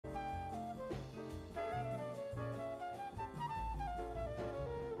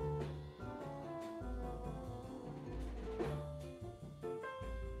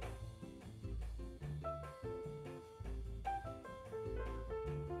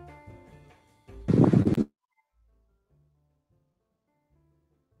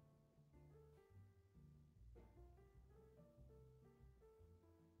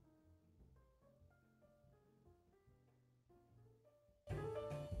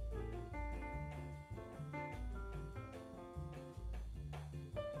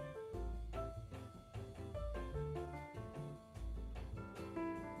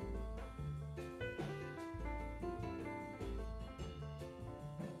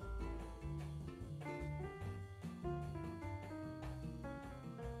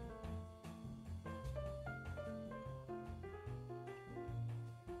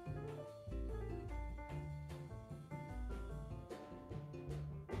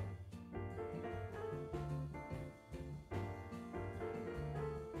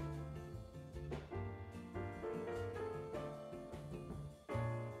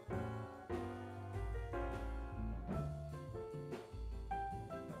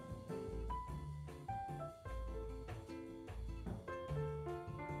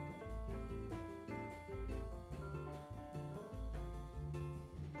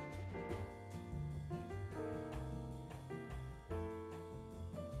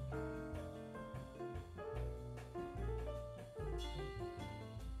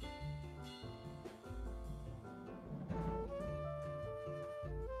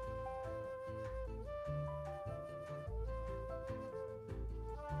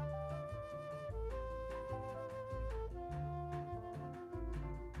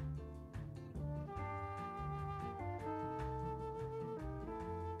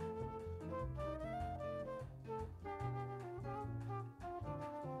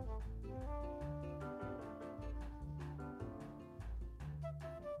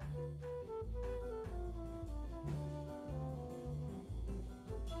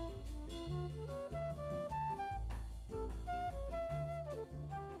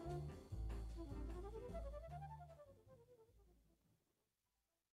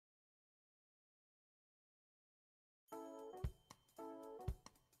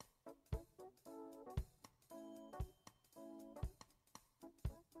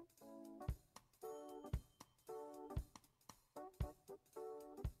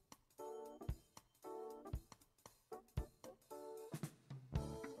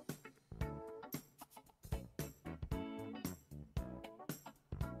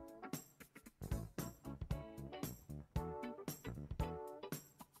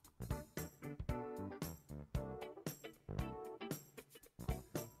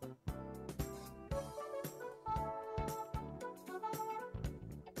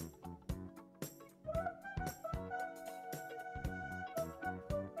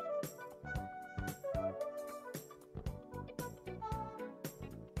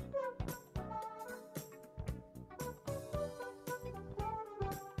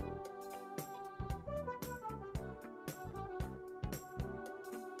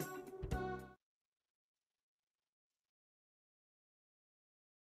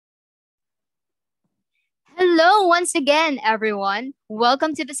Hello once again, everyone.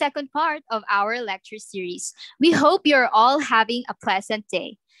 Welcome to the second part of our lecture series. We hope you're all having a pleasant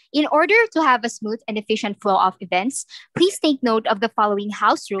day. In order to have a smooth and efficient flow of events, please take note of the following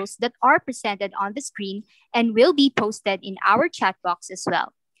house rules that are presented on the screen and will be posted in our chat box as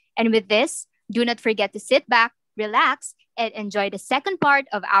well. And with this, do not forget to sit back, relax, and enjoy the second part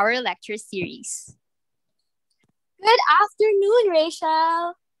of our lecture series. Good afternoon,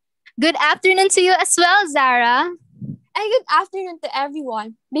 Rachel. Good afternoon to you as well, Zara. And good afternoon to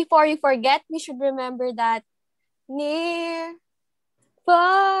everyone. Before we forget, we should remember that near,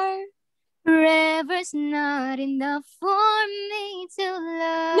 far, forever's not enough for me to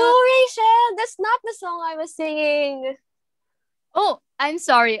love. No, Rachel, that's not the song I was singing. Oh, I'm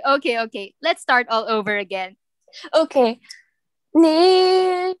sorry. Okay. Let's start all over again. Okay.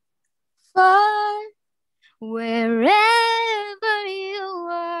 Near, far, wherever you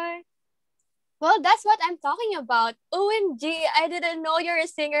are. Well, that's what I'm talking about. OMG, I didn't know you're a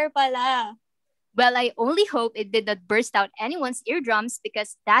singer pala. Well, I only hope it did not burst out anyone's eardrums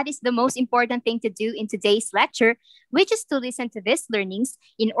because that is the most important thing to do in today's lecture, which is to listen to these learnings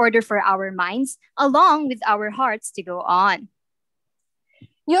in order for our minds, along with our hearts, to go on.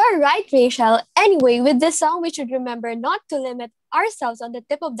 You are right, Rachel. Anyway, with this song, we should remember not to limit ourselves on the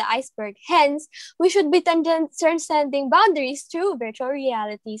tip of the iceberg. Hence, we should be transcending boundaries through virtual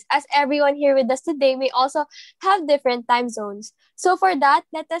realities, as everyone here with us today may also have different time zones. So for that,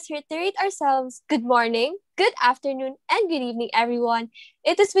 let us reiterate ourselves. Good morning, good afternoon, and good evening, everyone.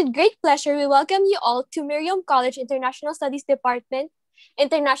 It is with great pleasure we welcome you all to Miriam College International Studies Department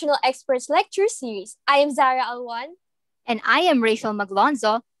International Experts Lecture Series. I am Zara Alwan. And I am Rachel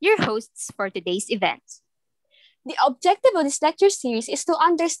Maglonzo, your hosts for today's event. The objective of this lecture series is to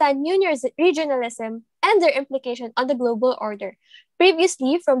understand regionalism and their implication on the global order.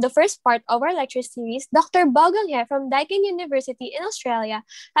 Previously, from the first part of our lecture series, Dr. Bauganghe from Deakin University in Australia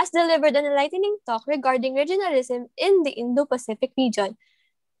has delivered an enlightening talk regarding regionalism in the Indo-Pacific region.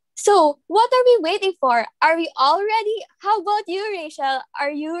 So, what are we waiting for? Are we all ready? How about you, Rachel?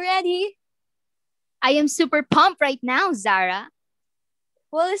 Are you ready? I am super pumped right now, Zara.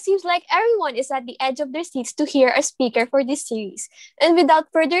 Well, it seems like everyone is at the edge of their seats to hear our speaker for this series. And without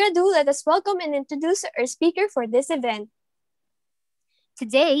further ado, let us welcome and introduce our speaker for this event.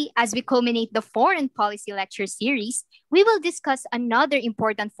 Today, as we culminate the Foreign Policy Lecture Series, we will discuss another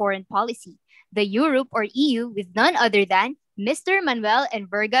important foreign policy, the Europe or EU, with none other than Mr. Manuel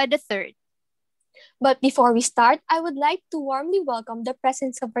Enverga III. But before we start, I would like to warmly welcome the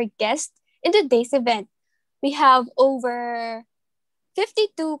presence of our guest in today's event. We have over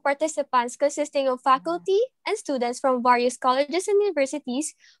 52 participants consisting of faculty and students from various colleges and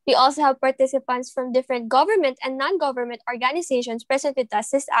universities. We also have participants from different government and non-government organizations present with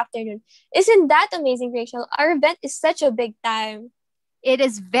us this afternoon. Isn't that amazing, Rachel? Our event is such a big time. It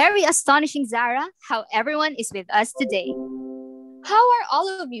is very astonishing, Zara, how everyone is with us today. How are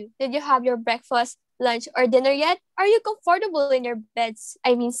all of you? Did you have your breakfast, lunch, or dinner yet? Are you comfortable in your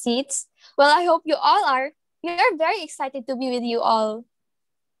seats? Well, I hope you all are. We are very excited to be with you all.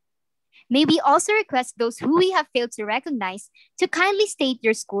 May we also request those who we have failed to recognize to kindly state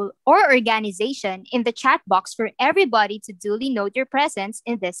your school or organization in the chat box for everybody to duly note your presence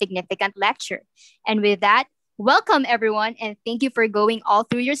in this significant lecture. And with that, welcome everyone and thank you for going all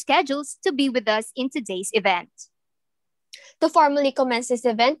through your schedules to be with us in today's event. To formally commence this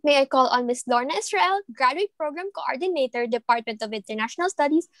event, may I call on Ms. Lorna Israel, Graduate Program Coordinator, Department of International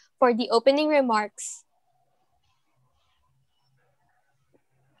Studies, for the opening remarks.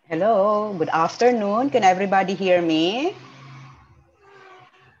 Hello, good afternoon. Can everybody hear me?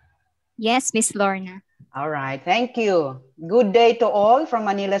 Yes, Ms. Lorna. All right, thank you. Good day to all from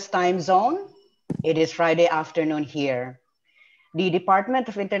Manila's time zone. It is Friday afternoon here. The Department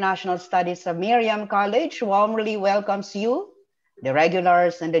of International Studies of Miriam College warmly welcomes you, the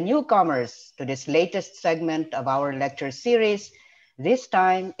regulars and the newcomers, to this latest segment of our lecture series, this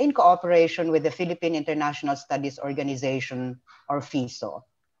time in cooperation with the Philippine International Studies Organization, or FISO.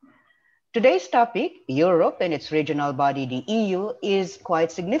 Today's topic, Europe and its regional body, the EU, is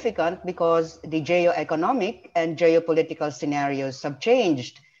quite significant because the geo-economic and geopolitical scenarios have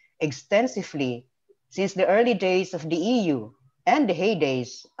changed extensively since the early days of the EU and the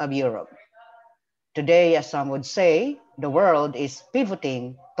heydays of Europe. Today, as some would say, the world is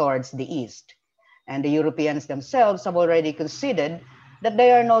pivoting towards the East, and the Europeans themselves have already conceded that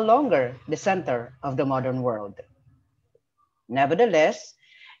they are no longer the center of the modern world. Nevertheless,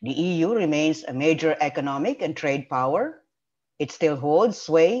 the EU remains a major economic and trade power. It still holds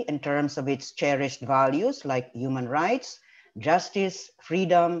sway in terms of its cherished values like human rights, justice,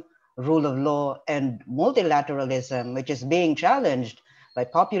 freedom, rule of law, and multilateralism, which is being challenged by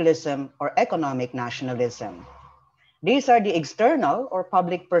populism or economic nationalism. These are the external or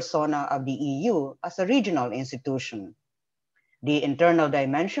public persona of the EU as a regional institution. The internal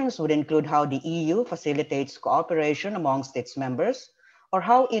dimensions would include how the EU facilitates cooperation amongst its members, or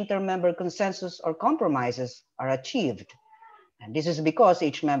how inter-member consensus or compromises are achieved. And this is because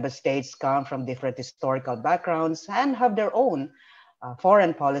each member states come from different historical backgrounds and have their own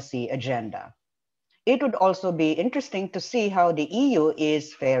foreign policy agenda. It would also be interesting to see how the EU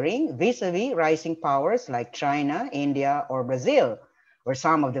is faring vis-a-vis rising powers like China, India, or Brazil, where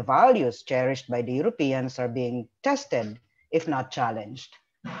some of the values cherished by the Europeans are being tested, if not challenged.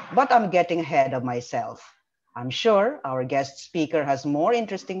 But I'm getting ahead of myself. I'm sure our guest speaker has more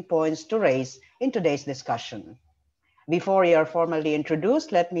interesting points to raise in today's discussion. Before you are formally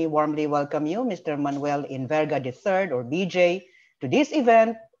introduced, let me warmly welcome you, Mr. Manuel Enverga III, or BJ, to this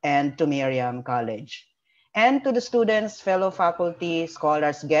event and to Miriam College. And to the students, fellow faculty,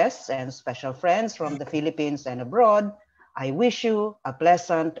 scholars, guests, and special friends from the Philippines and abroad, I wish you a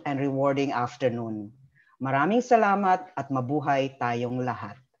pleasant and rewarding afternoon. Maraming salamat at mabuhay tayong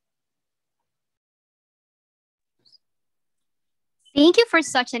lahat. Thank you for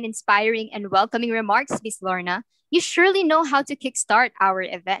such an inspiring and welcoming remarks, Ms. Lorna. You surely know how to kickstart our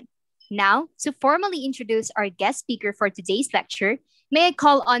event. Now, to formally introduce our guest speaker for today's lecture, may I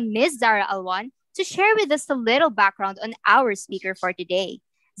call on Ms. Zara Alwan to share with us a little background on our speaker for today.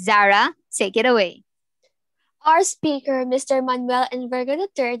 Zara, take it away. Our speaker, Mr. Manuel Enverga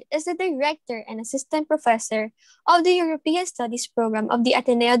III, is the Director and Assistant Professor of the European Studies Program of the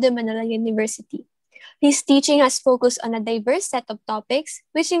Ateneo De Manila University. His teaching has focused on a diverse set of topics,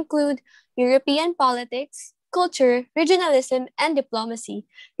 which include European politics, culture, regionalism, and diplomacy.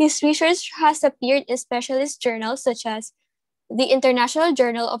 His research has appeared in specialist journals such as the International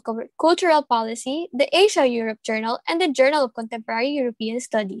Journal of Cultural Policy, the Asia-Europe Journal, and the Journal of Contemporary European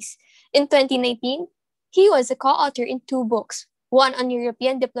Studies. In 2019, he was a co-author in 2 books, one on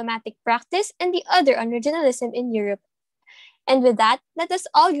European diplomatic practice and the other on regionalism in Europe. And with that, let us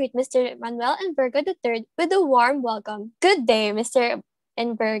all greet Mr. Manuel Enverga III with a warm welcome. Good day, Mr.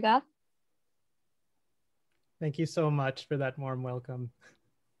 Enverga. Thank you so much for that warm welcome.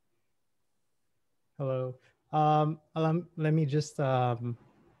 Hello. Let me just, I'm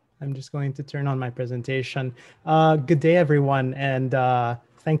just going to turn on my presentation. Good day, everyone. And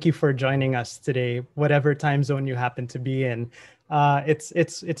thank you for joining us today, whatever time zone you happen to be in.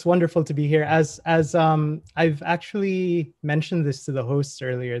 It's wonderful to be here. As I've actually mentioned this to the hosts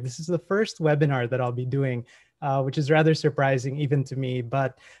earlier, this is the first webinar that I'll be doing, which is rather surprising even to me,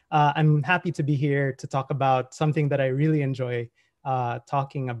 but I'm happy to be here to talk about something that I really enjoy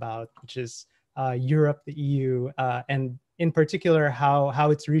talking about, which is Europe, the EU, and in particular,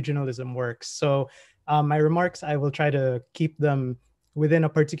 how its regionalism works. So my remarks, I will try to keep them within a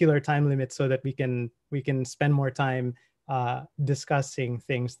particular time limit so that we can spend more time discussing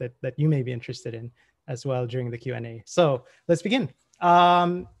things that you may be interested in as well during the Q&A. So let's begin.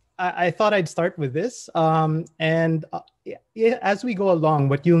 I thought I'd start with this. As we go along,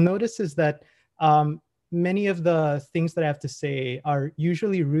 what you'll notice is that many of the things that I have to say are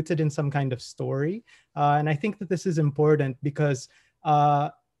usually rooted in some kind of story. And I think that this is important because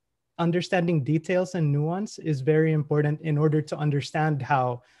understanding details and nuance is very important in order to understand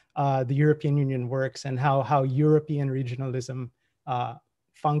how the European Union works and how European regionalism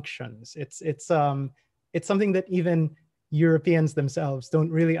functions. It's something that even Europeans themselves don't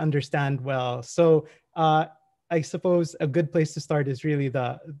really understand well. So I suppose a good place to start is really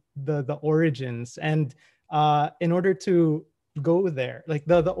the origins. And in order to go there, like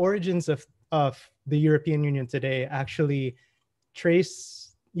the origins of the European Union today actually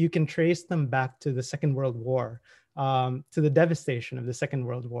you can trace them back to the Second World War. To the devastation of the Second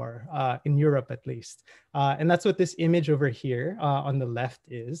World War, in Europe at least. And that's what this image over here on the left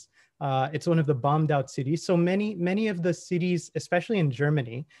is. It's one of the bombed out cities. So many of the cities, especially in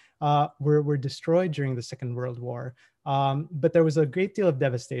Germany, were destroyed during the Second World War. But there was a great deal of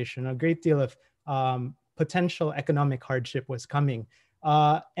devastation, a great deal of potential economic hardship was coming.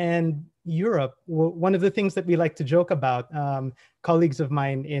 And Europe, one of the things that we like to joke about, colleagues of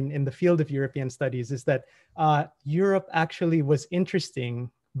mine in the field of European studies, is that Europe actually was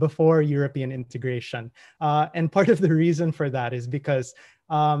interesting before European integration. And part of the reason for that is because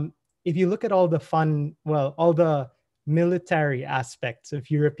if you look at all the military aspects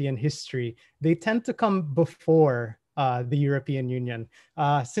of European history, they tend to come before the European Union.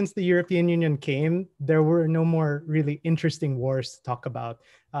 Since the European Union came, there were no more really interesting wars to talk about.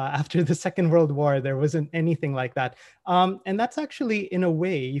 After the Second World War, there wasn't anything like that. And that's actually, in a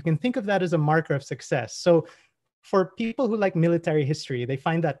way, you can think of that as a marker of success. So for people who like military history, they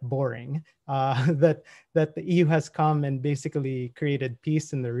find that boring, that the EU has come and basically created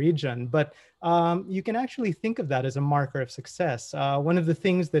peace in the region. But you can actually think of that as a marker of success. One of the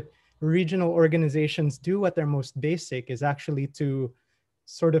things that regional organizations do at their most basic is actually to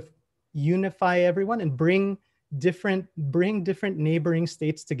sort of unify everyone and bring different neighboring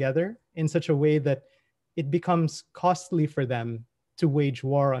states together in such a way that it becomes costly for them to wage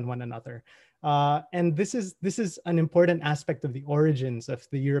war on one another. And this is an important aspect of the origins of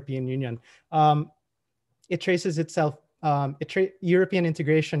the European Union. It traces itself, European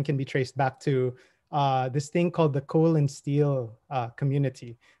integration can be traced back to this thing called the coal and steel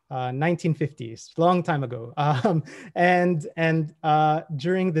community, 1950s, long time ago. And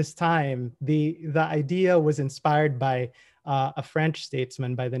during this time, the idea was inspired by a French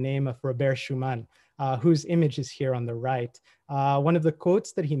statesman by the name of Robert Schuman, whose image is here on the right. One of the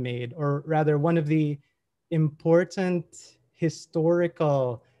quotes that he made, or rather one of the important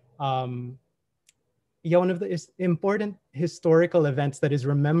historical one of the important historical events that is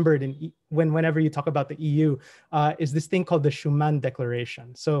remembered whenever you talk about the EU is this thing called the Schuman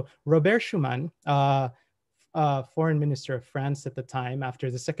Declaration. So Robert Schuman, foreign minister of France at the time after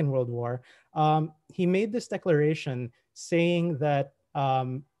the Second World War, he made this declaration saying that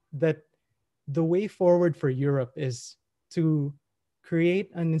that the way forward for Europe is to create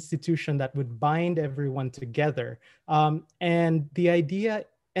an institution that would bind everyone together. And the idea,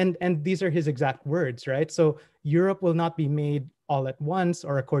 and these are his exact words, right? So Europe will not be made all at once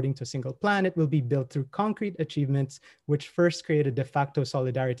or according to a single plan. It will be built through concrete achievements, which first created de facto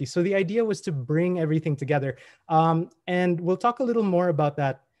solidarity. So the idea was to bring everything together. And we'll talk a little more about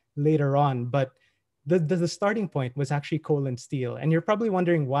that later on, but the starting point was actually coal and steel. And you're probably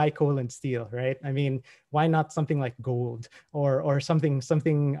wondering why coal and steel, right? I mean, why not something like gold or something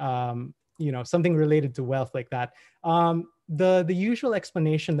related to wealth like that? The usual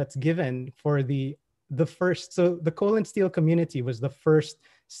explanation that's given for the first, so the coal and steel community was the first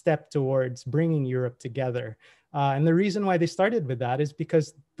step towards bringing Europe together. And the reason why they started with that is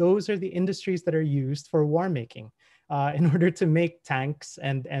because those are the industries that are used for war making. In order to make tanks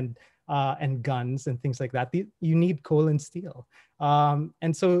and guns and things like that, you need coal and steel.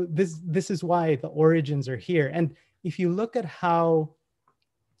 And so this is why the origins are here. And if you look at how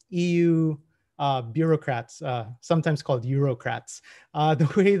EU bureaucrats, sometimes called Eurocrats, the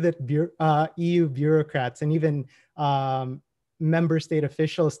way that EU bureaucrats and even member state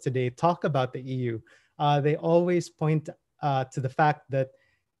officials today talk about the EU, they always point to the fact that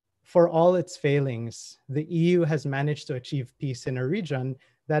for all its failings, the EU has managed to achieve peace in a region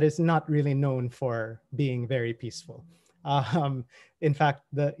that is not really known for being very peaceful. In fact,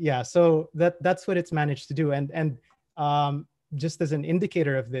 so that's what it's managed to do. And just as an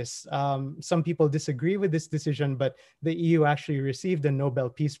indicator of this, some people disagree with this decision, but the EU actually received a Nobel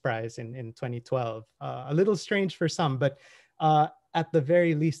Peace Prize in 2012. A little strange for some, but at the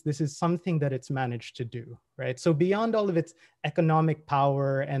very least, this is something that it's managed to do, right? So beyond all of its economic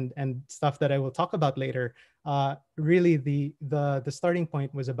power and stuff that I will talk about later, really the starting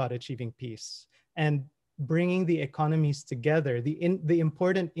point was about achieving peace and bringing the economies together, the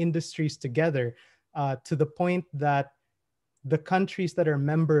important industries together, to the point that the countries that are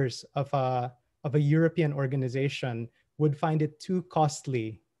members of a European organization would find it too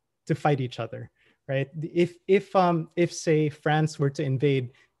costly to fight each other, right? If say France were to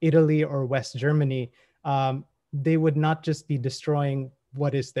invade Italy or West Germany, they would not just be destroying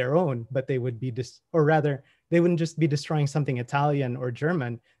what is their own, but they would be they wouldn't just be destroying something Italian or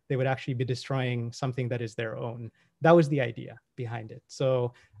German, they would actually be destroying something that is their own. That was the idea behind it.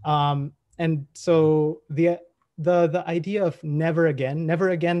 So, and so the idea of never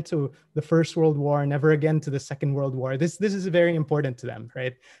again to the First World War, never again to the Second World War, this is very important to them,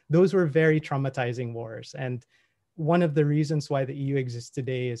 right? Those were very traumatizing wars. And one of the reasons why the EU exists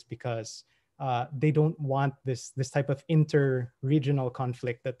today is because they don't want this type of inter-regional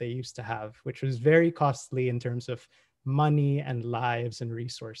conflict that they used to have, which was very costly in terms of money and lives and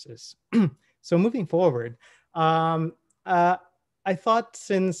resources. So moving forward, I thought,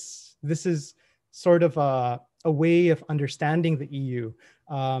 since this is sort of a way of understanding the EU,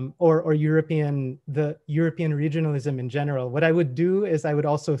 or the European regionalism in general, what I would do is I would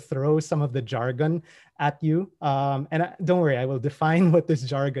also throw some of the jargon at you. Don't worry, I will define what this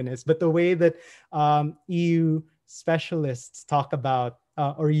jargon is, but the way that EU specialists talk about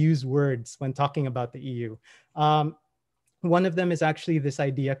or use words when talking about the EU. one of them is actually this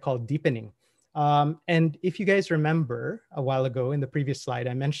idea called deepening. And if you guys remember a while ago in the previous slide,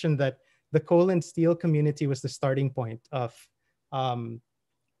 I mentioned that the coal and steel community was the starting point of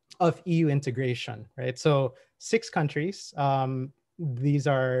EU integration, right? So 6 countries, these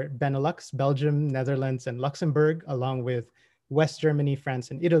are Benelux, Belgium, Netherlands, and Luxembourg, along with West Germany,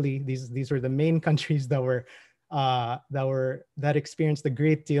 France, and Italy. These were the main countries that experienced a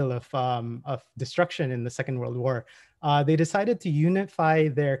great deal of destruction in the Second World War. They decided to unify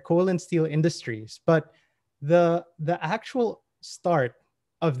their coal and steel industries, but the actual start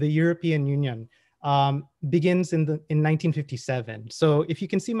of the European Union begins in 1957. So if you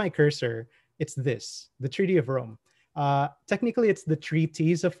can see my cursor, it's this, the Treaty of Rome. Technically, it's the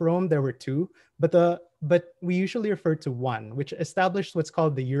Treaties of Rome. There were 2, but we usually refer to one, which established what's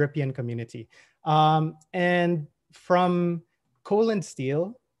called the European Community. And from coal and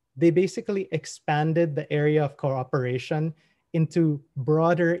steel, they basically expanded the area of cooperation into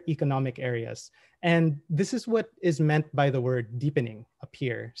broader economic areas. And this is what is meant by the word deepening up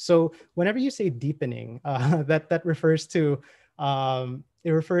here. So whenever you say deepening, that refers to it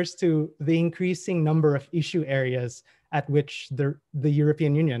refers to the increasing number of issue areas at which the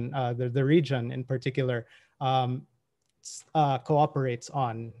European Union, the region in particular, cooperates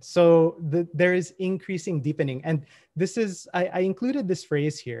on. So there is increasing deepening. And this is, I included this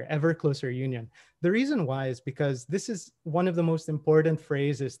phrase here, ever closer union. The reason why is because this is one of the most important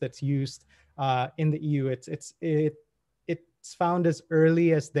phrases that's used in the EU. It's found as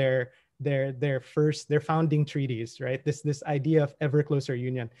early as their founding treaties, right? This idea of ever closer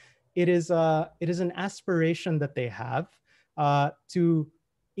union. It is an aspiration that they have to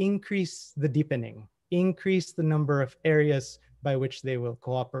increase the deepening, increase the number of areas by which they will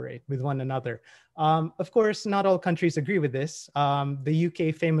cooperate with one another. Of course, not all countries agree with this. The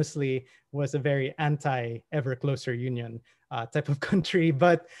UK famously was a very anti-ever closer union type of country,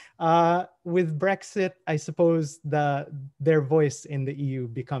 but with Brexit, I suppose their voice in the EU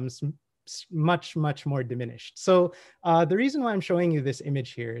becomes much, much more diminished. So the reason why I'm showing you this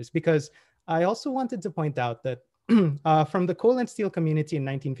image here is because I also wanted to point out that from the coal and steel community in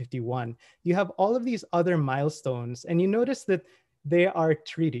 1951, you have all of these other milestones, and you notice that they are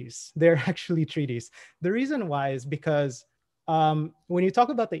treaties. They're actually treaties. The reason why is because when you talk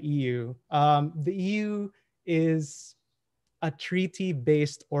about the EU is a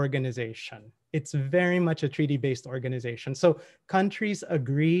treaty-based organization. It's very much a treaty-based organization. So countries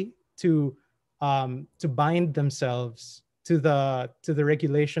agree to bind themselves to the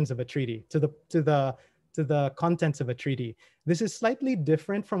regulations of a treaty, to the contents of a treaty. This is slightly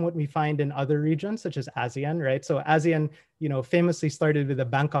different from what we find in other regions, such as ASEAN, right? So ASEAN, famously started with the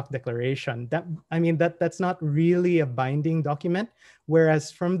Bangkok Declaration. That's not really a binding document,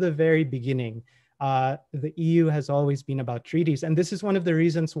 whereas from the very beginning, the EU has always been about treaties. And this is one of the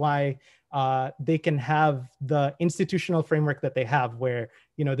reasons why they can have the institutional framework that they have, where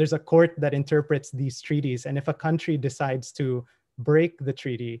there's a court that interprets these treaties. And if a country decides to break the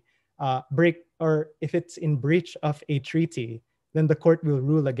treaty, or if it's in breach of a treaty, then the court will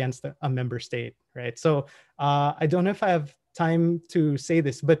rule against a member state, right? So I don't know if I have time to say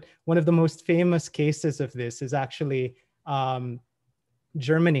this, but one of the most famous cases of this is actually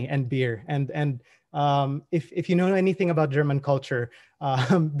Germany and beer. And if you know anything about German culture,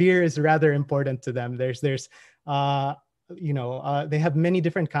 beer is rather important to them. They have many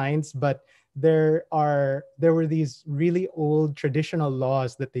different kinds, but there were these really old traditional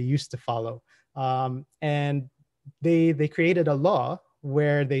laws that they used to follow. And they created a law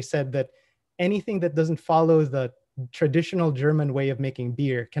where they said that anything that doesn't follow the traditional German way of making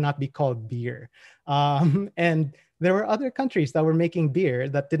beer cannot be called beer. And there were other countries that were making beer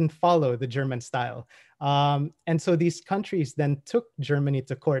that didn't follow the German style. And so these countries then took Germany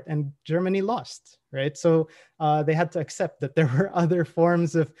to court, and Germany lost, right? So they had to accept that there were other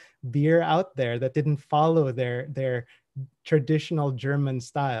forms of beer out there that didn't follow their traditional German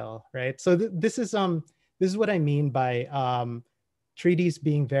style, right? So this is what I mean by treaties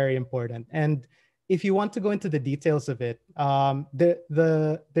being very important. And if you want to go into the details of it,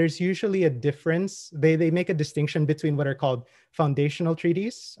 there's usually a difference. They make a distinction between what are called foundational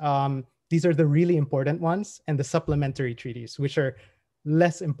treaties. These are the really important ones, and the supplementary treaties, which are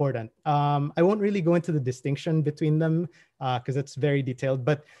less important. I won't really go into the distinction between them because it's very detailed,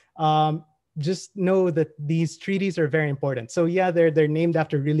 but just know that these treaties are very important. So yeah, they're named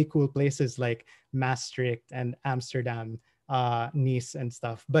after really cool places like Maastricht and Amsterdam, Nice and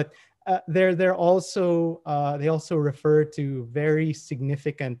stuff. But they also refer to very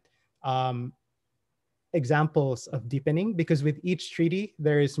significant examples of deepening, because with each treaty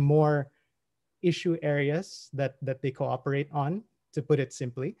there is more issue areas that they cooperate on, to put it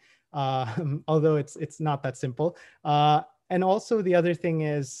simply, although it's not that simple. And also the other thing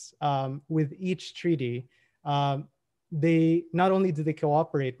is, with each treaty, they not only do they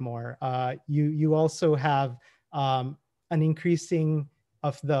cooperate more, you also have an increasing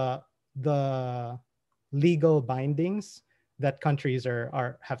of the legal bindings that countries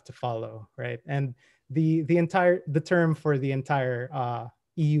are have to follow, right? And the term for the entire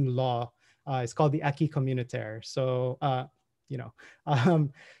EU law is called the acquis communautaire. So you know,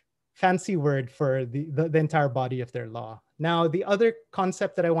 um, fancy word for the entire body of their law. Now, the other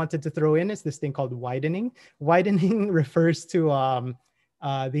concept that I wanted to throw in is this thing called widening. Widening refers to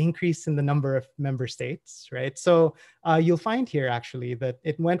the increase in the number of member states, right? So you'll find here actually that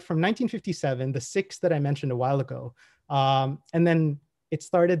it went from 1957, the six that I mentioned a while ago, and then it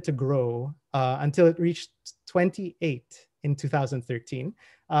started to grow until it reached 28 in 2013.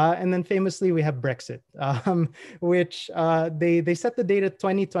 And then famously, we have BREXIT, which they set the date at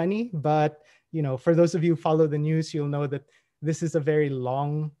 2020. But you know, for those of you who follow the news, you'll know that this is a very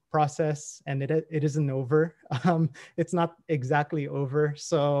long process, and it isn't over. It's not exactly over.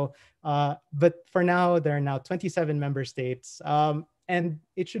 So, but for now, there are now 27 member states, and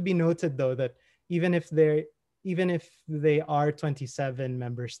it should be noted though that even if they are 27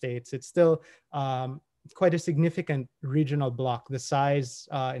 member states, it's still quite a significant regional bloc. The size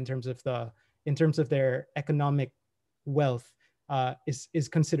in terms of their economic wealth is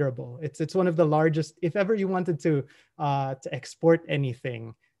considerable. It's one of the largest. If ever you wanted to export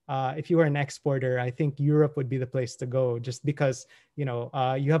anything, if you were an exporter, I think Europe would be the place to go, just because you know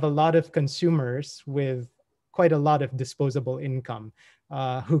you have a lot of consumers with quite a lot of disposable income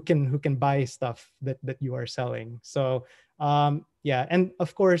who can buy stuff that you are selling. So yeah, and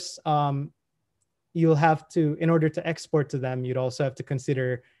of course. You'll have to, in order to export to them, you'd also have to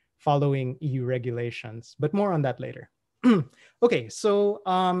consider following EU regulations, but more on that later. Okay, so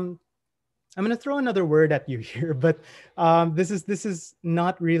I'm going to throw another word at you here, but this is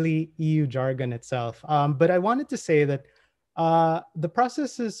not really EU jargon itself. But I wanted to say that the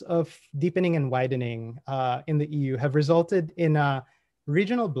processes of deepening and widening in the EU have resulted in a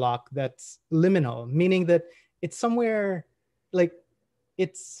regional bloc that's liminal, meaning that it's somewhere like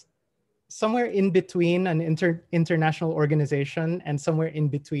it's somewhere in between an international organization and somewhere in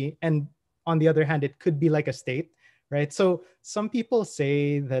between. And on the other hand, it could be like a state, right? So some people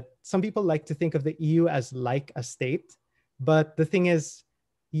like to think of the EU as like a state, but the thing is,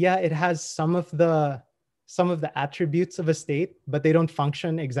 yeah, it has some of the attributes of a state, but they don't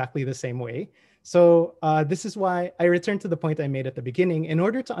function exactly the same way. So this is why I return to the point I made at the beginning. In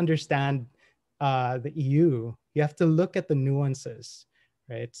order to understand the EU, you have to look at the nuances,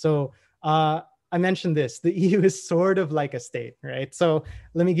 right? So I mentioned this, the EU is sort of like a state, right? So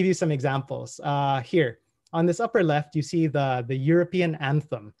let me give you some examples. Here, on this upper left, you see the European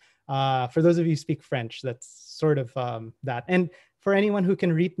anthem. For those of you who speak French, that's sort of that. And for anyone who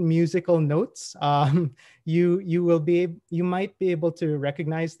can read musical notes, you might be able to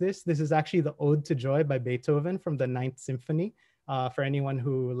recognize this. This is actually the Ode to Joy by Beethoven from the Ninth Symphony, for anyone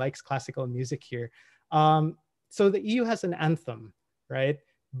who likes classical music here. So the EU has an anthem, right?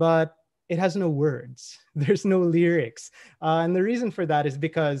 But it has no words. There's no lyrics. And the reason for that is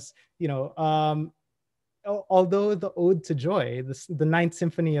because, you know, although the Ode to Joy, the Ninth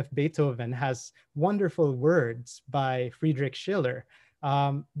Symphony of Beethoven, has wonderful words by Friedrich Schiller,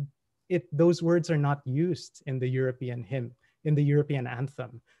 those words are not used in the European hymn, in the European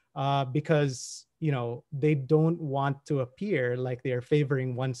anthem, because, you know, they don't want to appear like they are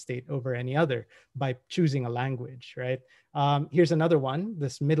favoring one state over any other by choosing a language, right? Here's another one,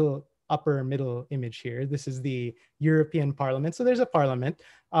 this upper middle image here. This is the European Parliament. So there's a parliament,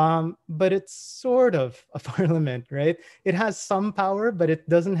 but it's sort of a parliament, right? It has some power, but it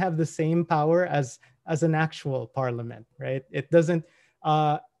doesn't have the same power as an actual parliament, right? It doesn't,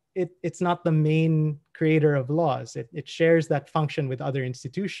 it's not the main creator of laws. It shares that function with other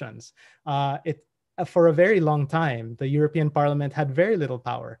institutions. For a very long time, the European Parliament had very little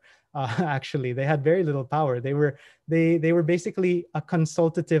power. Actually, they had very little power. They were basically a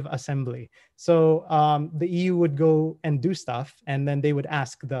consultative assembly. So the EU would go and do stuff, and then they would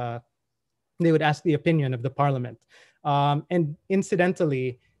ask the opinion of the Parliament. And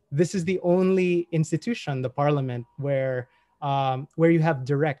incidentally, this is the only institution, the Parliament, where you have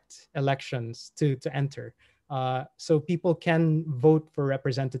direct elections to enter. So people can vote for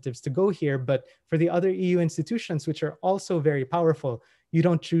representatives to go here, but for the other EU institutions, which are also very powerful, you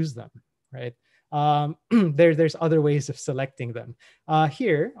don't choose them, right? There's other ways of selecting them.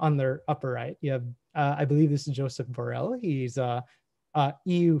 Here on the upper right, you have, I believe this is Joseph Borrell. He's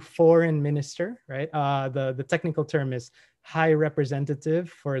EU foreign minister, right? The technical term is high representative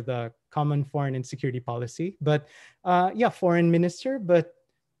for the common foreign and security policy. But yeah, foreign minister, but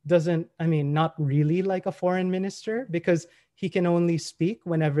doesn't, I mean, not really like a foreign minister, because he can only speak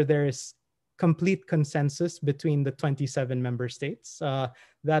whenever there is complete consensus between the 27 member states,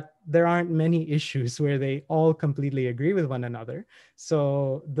 that there aren't many issues where they all completely agree with one another.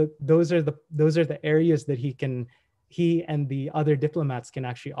 So those are the areas that he and the other diplomats can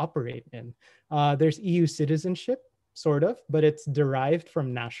actually operate in. There's EU citizenship, sort of, but it's derived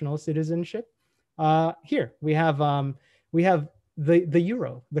from national citizenship. Here we have the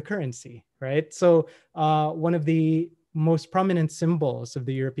euro, the currency, right? So one of the most prominent symbols of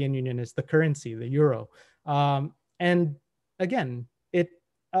the European Union is the currency, the euro. And again,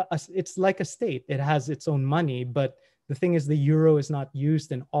 it's like a state. It has its own money, but the thing is, the euro is not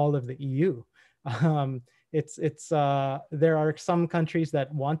used in all of the EU. There are some countries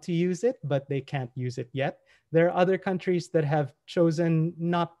that want to use it, but they can't use it yet. There are other countries that have chosen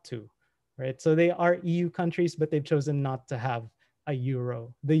not to, right? So they are EU countries, but they've chosen not to have a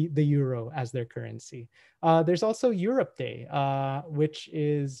euro, the euro as their currency. There's also Europe Day, which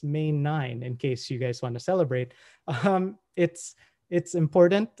is May 9, in case you guys want to celebrate. It's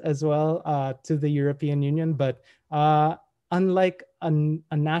important as well to the European Union, but unlike a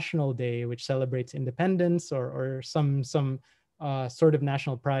national day which celebrates independence or some sort of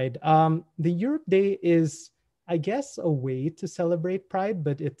national pride, the Europe Day is, I guess, a way to celebrate pride,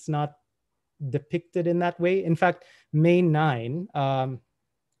 but it's not depicted in that way. In fact, May 9,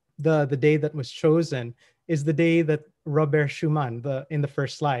 the day that was chosen, is the day that Robert Schuman, in the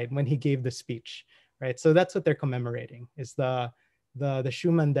first slide, when he gave the speech, right? So that's what they're commemorating, is the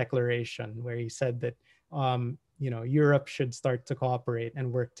Schuman Declaration, where he said that Europe should start to cooperate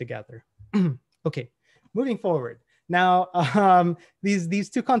and work together. Okay, moving forward. Now, these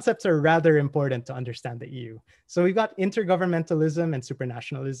two concepts are rather important to understand the EU. So we've got intergovernmentalism and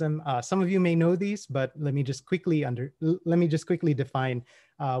supranationalism. Some of you may know these, but let me just quickly define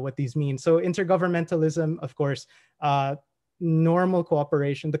what these mean. So intergovernmentalism, of course, normal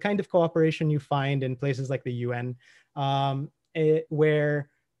cooperation, the kind of cooperation you find in places like the UN, where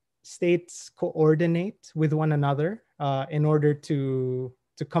states coordinate with one another in order to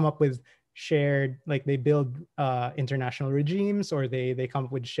come up with shared, like they build international regimes, or they come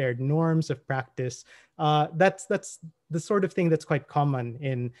up with shared norms of practice. That's the sort of thing that's quite common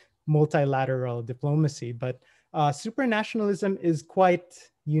in multilateral diplomacy. But supranationalism is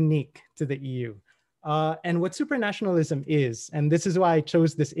quite unique to the EU. And what supranationalism is, and this is why I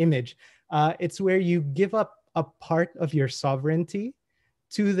chose this image, it's where you give up a part of your sovereignty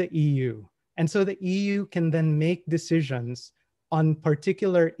to the EU. And so the EU can then make decisions on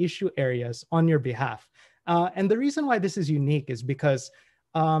particular issue areas on your behalf. And the reason why this is unique is because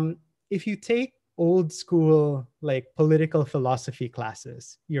if you take old school, like, political philosophy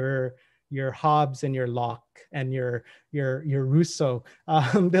classes, your Hobbes and your Locke and your Rousseau,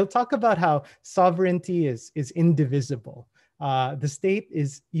 they'll talk about how sovereignty is indivisible. The state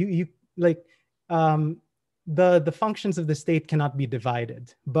is the functions of the state cannot be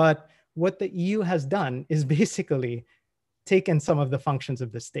divided. But what the EU has done is basically taken some of the functions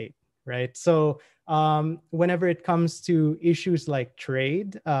of the state, right? So whenever it comes to issues like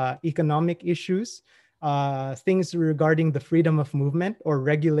trade, economic issues, things regarding the freedom of movement or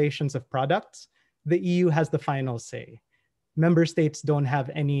regulations of products, the EU has the final say. Member states don't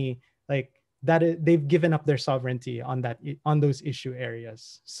have any, they've given up their sovereignty on those issue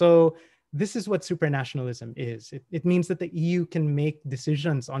areas. So this is what supranationalism is. It means that the EU can make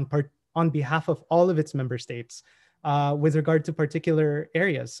decisions on behalf of all of its member states with regard to particular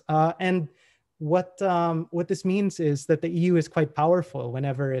areas. And what this means is that the EU is quite powerful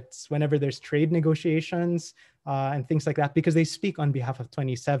whenever there's trade negotiations and things like that, because they speak on behalf of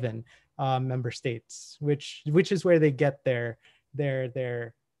 27 member states, which is where they get their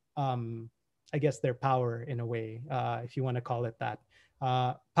I guess their power, in a way, if you want to call it that.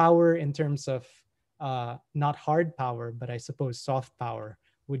 Power in terms of not hard power, but I suppose soft power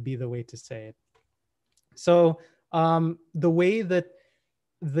would be the way to say it. So the way that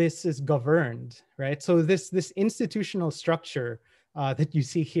this is governed, right? So this institutional structure that you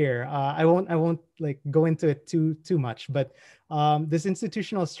see here, I won't go into it too much, but this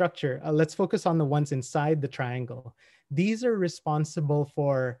institutional structure, let's focus on the ones inside the triangle. These are responsible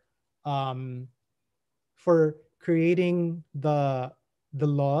for creating the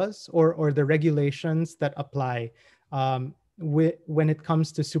laws or the regulations that apply when it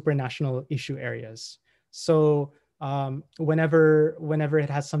comes to supranational issue areas. So whenever it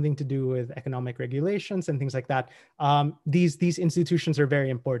has something to do with economic regulations and things like that, these institutions are very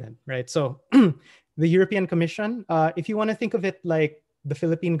important, right? So the European Commission, if you want to think of it like the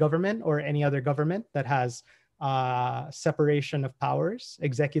Philippine government or any other government that has separation of powers,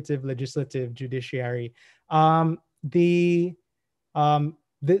 executive, legislative, judiciary, the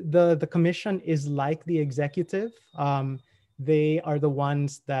commission is like the executive. They are the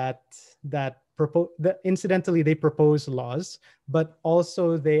ones that propose. Incidentally, they propose laws, but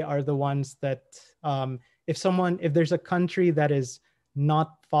also they are the ones that if there's a country that is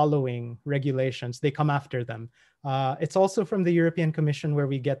not following regulations, they come after them. It's also from the European Commission where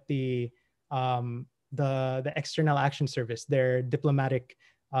we get the External Action Service. Their diplomatic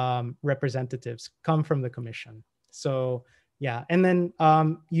representatives come from the commission. So yeah, and then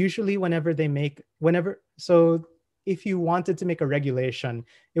usually so if you wanted to make a regulation,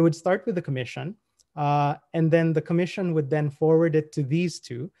 it would start with the commission, and then the commission would then forward it to these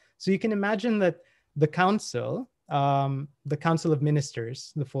two. So you can imagine that the council of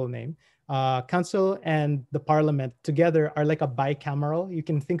ministers, the full name, council and the parliament together are like a bicameral. You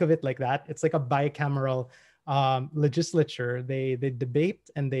can think of it like that. It's like a bicameral legislature. They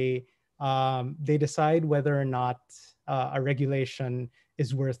debate and they decide whether or not a regulation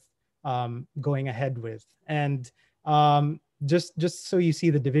is worth going ahead with. And just so you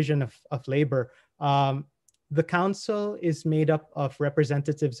see the division of labor, the council is made up of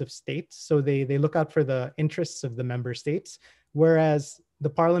representatives of states. So they look out for the interests of the member states, whereas the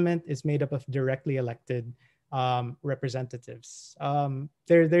parliament is made up of directly elected representatives.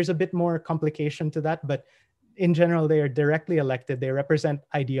 There's a bit more complication to that, but in general, they are directly elected. They represent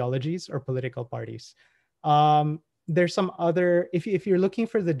ideologies or political parties. There's some other, if you're looking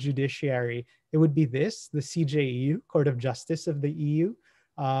for the judiciary, it would be the CJEU, Court of Justice of the EU.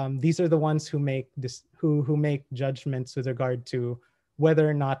 These are the ones who make who make judgments with regard to whether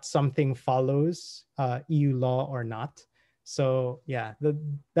or not something follows EU law or not. So yeah,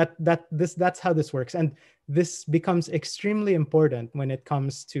 that's how this works, and this becomes extremely important when it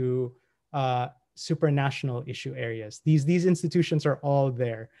comes to supranational issue areas. These institutions are all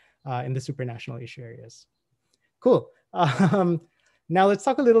there in the supranational issue areas. Cool. Now let's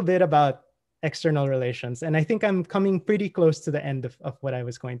talk a little bit about external relations. And I think I'm coming pretty close to the end of what I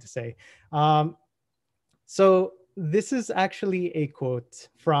was going to say. So this is actually a quote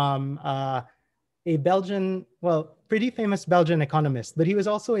from a Belgian, pretty famous Belgian economist, but he was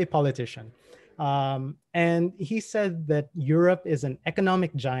also a politician. And he said that Europe is an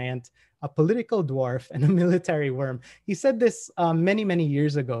economic giant, a political dwarf, and a military worm. He said this many, many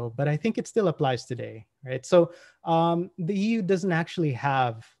years ago, but I think it still applies today, right? So the EU doesn't actually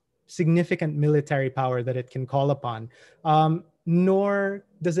have significant military power that it can call upon, nor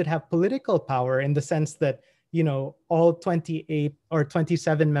does it have political power in the sense that, you know, all 28 or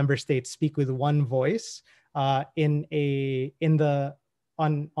 27 member states speak with one voice on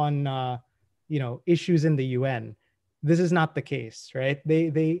issues in the UN. This is not the case, right?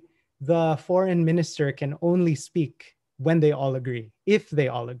 The foreign minister can only speak when they all agree, if they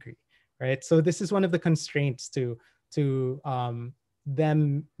all agree, right? So this is one of the constraints to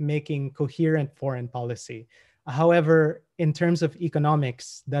them making coherent foreign policy. However, in terms of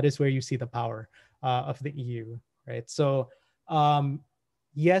economics, that is where you see the power of the EU, right? So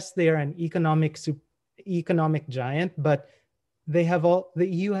yes, they are an economic giant, but the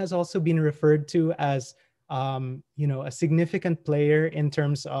EU has also been referred to as a significant player in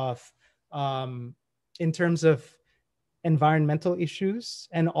terms of environmental issues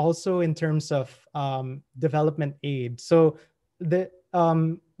and also in terms of development aid. So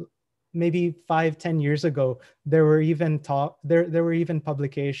maybe 5-10 years ago, there were even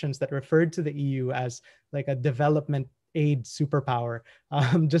publications that referred to the EU as like a development aid superpower,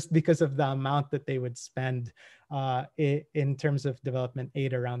 just because of the amount that they would spend in terms of development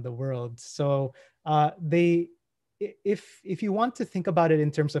aid around the world. So if you want to think about it in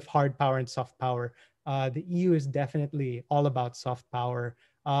terms of hard power and soft power, the EU is definitely all about soft power.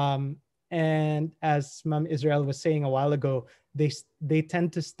 And as Ma'am Israel was saying a while ago, they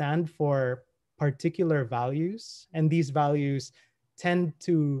tend to stand for particular values, and these values tend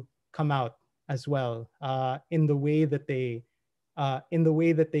to come out as well in the way that they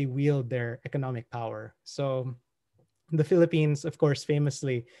wield their economic power. So the Philippines, of course,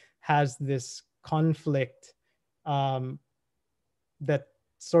 famously has this conflict that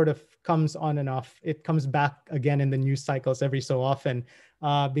sort of comes on and off. It comes back again in the news cycles every so often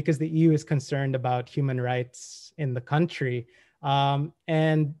because the EU is concerned about human rights in the country.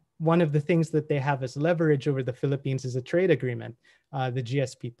 And one of the things that they have as leverage over the Philippines is a trade agreement, the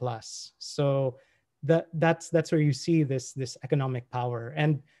GSP+. So that's where you see this economic power.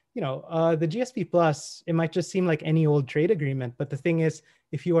 And the GSP plus, it might just seem like any old trade agreement, but the thing is,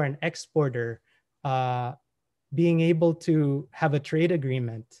 if you are an exporter, being able to have a trade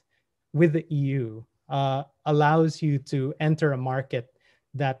agreement with the EU allows you to enter a market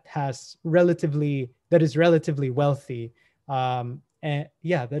that is relatively wealthy. And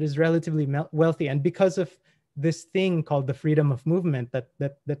yeah, that is relatively wealthy. And because of this thing called the freedom of movement,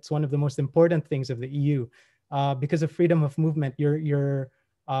 that's one of the most important things of the EU. Because of freedom of movement, your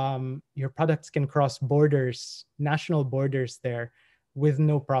products can cross borders, national borders there, with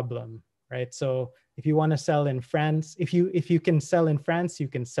no problem, right? So if you want to sell in France, if you can sell in France, you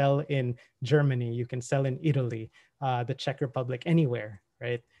can sell in Germany, you can sell in Italy, the Czech Republic, anywhere,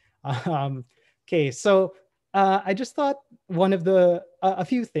 right? Okay, so I just thought one of a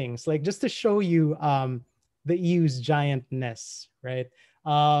few things, like just to show you the EU's giantness, right?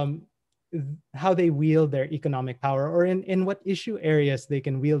 How they wield their economic power, or in what issue areas they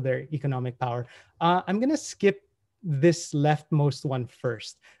can wield their economic power. I'm going to skip this leftmost one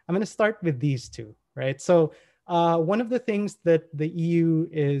first. I'm going to start with these two, right? So one of the things that the EU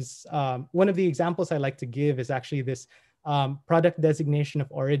is, one of the examples I like to give is actually this product designation of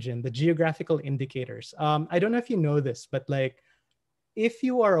origin, the geographical indicators. I don't know if you know this, but like if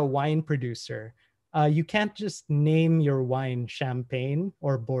you are a wine producer, you can't just name your wine Champagne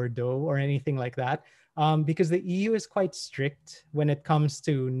or Bordeaux or anything like that, because the EU is quite strict when it comes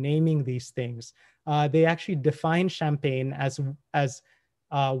to naming these things. They actually define Champagne as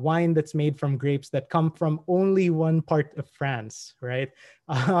wine that's made from grapes that come from only one part of France, right?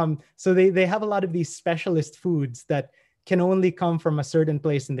 So they have a lot of these specialist foods that can only come from a certain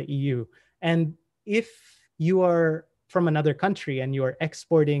place in the EU. And if you are from another country and you are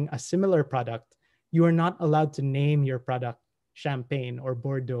exporting a similar product, you are not allowed to name your product Champagne or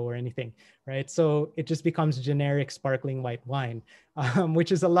Bordeaux or anything, right? So it just becomes generic sparkling white wine,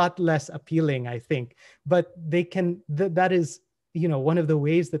 which is a lot less appealing, I think. But they can, that is, one of the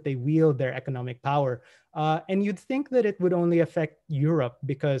ways that they wield their economic power. And you'd think that it would only affect Europe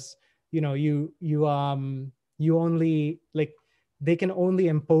because, you only, like, they can only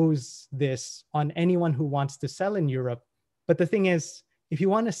impose this on anyone who wants to sell in Europe. But the thing is, if you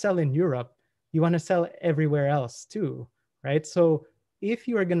want to sell in Europe, you want to sell everywhere else too, right? So if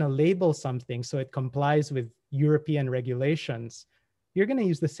you are going to label something so it complies with European regulations, you're going to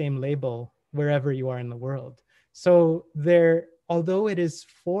use the same label wherever you are in the world. So although it is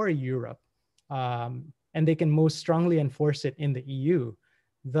for Europe, and they can most strongly enforce it in the EU,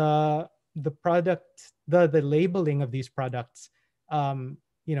 the labeling of these products,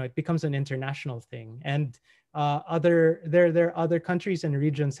 it becomes an international thing. And there are other countries and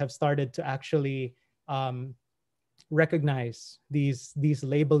regions have started to actually recognize these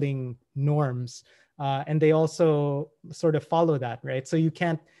labeling norms, and they also sort of follow that, right? So you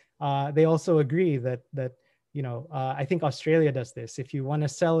can't. They also agree that I think Australia does this. If you want to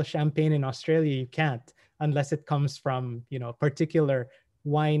sell champagne in Australia, you can't unless it comes from a particular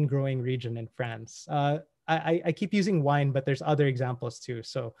wine growing region in France. I keep using wine, but there's other examples too.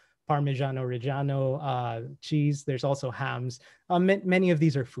 So Parmigiano Reggiano, cheese. There's also hams. Many of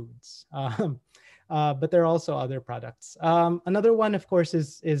these are foods, but there are also other products. Another one, of course,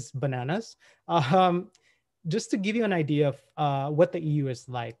 is bananas. Just to give you an idea of what the EU is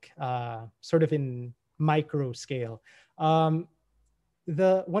like, sort of in micro scale. One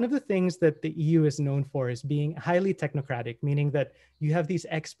of the things that the EU is known for is being highly technocratic, meaning that you have these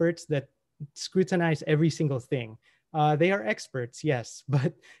experts that scrutinize every single thing. They are experts, yes,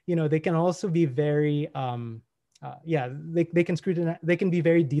 but they can also be very they can scrutinize. They can be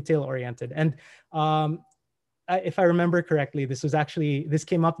very detail oriented. And if I remember correctly, this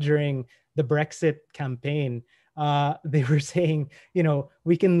came up during the Brexit campaign. They were saying,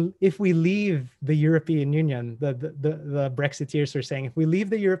 we can, if we leave the European Union, the Brexiteers were saying, if we leave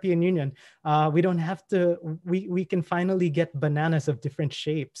the European Union, we don't have to, we can finally get bananas of different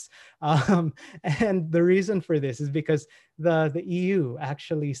shapes. And the reason for this is because the EU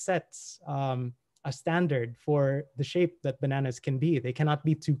actually sets a standard for the shape that bananas can be. They cannot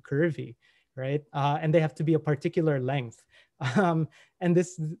be too curvy, right? And they have to be a particular length. And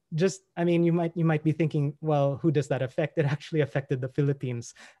this just, you might be thinking, well, who does that affect? It actually affected the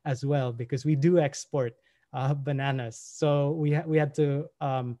Philippines as well, because we do export bananas. So we had to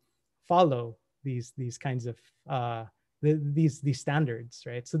follow these kinds of these standards,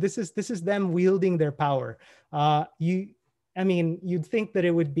 right? So this is them wielding their power. You'd think that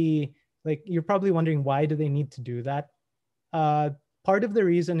it would be like, you're probably wondering, why do they need to do that? Part of the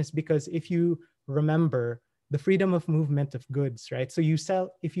reason is because if you remember the freedom of movement of goods, right? So you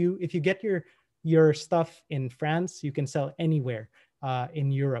sell, if you get your your stuff in France, you can sell anywhere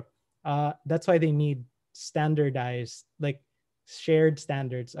in Europe. That's why they need standardized, like shared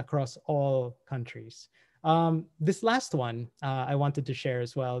standards across all countries. This last one I wanted to share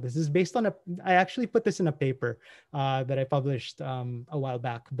as well. This is based on I actually put this in a paper that I published a while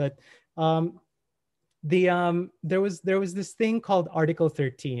back, but there was this thing called Article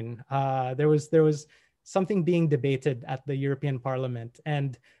 13. There was something being debated at the European Parliament,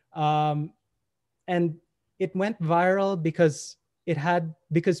 and it went viral because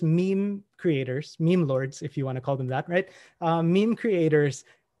meme creators, meme lords, if you want to call them that, right? Meme creators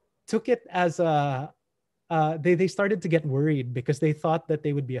took it as they started to get worried because they thought that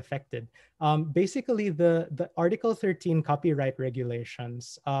they would be affected. Basically, the Article 13 copyright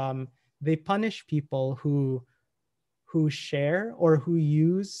regulations, they punish people who share or who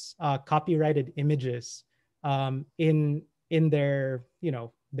use copyrighted images in their,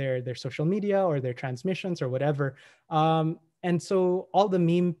 their social media or their transmissions or whatever. And so all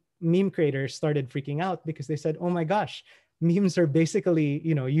the meme creators started freaking out because they said, oh my gosh, memes are basically,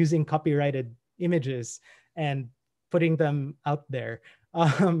 using copyrighted images and putting them out there.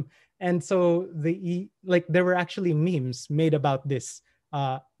 And so there were actually memes made about this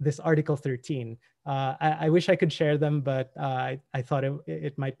Article 13. I wish I could share them, but I thought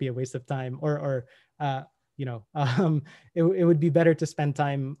it might be a waste of time, or it would be better to spend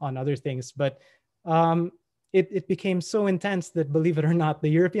time on other things. But it became so intense that, believe it or not, the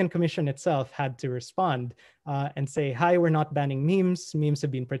European Commission itself had to respond and say, hi, we're not banning memes. Memes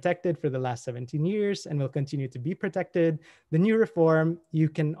have been protected for the last 17 years and will continue to be protected. The new reform, you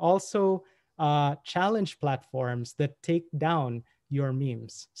can also challenge platforms that take down your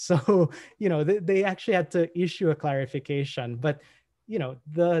memes. So, they actually had to issue a clarification, but,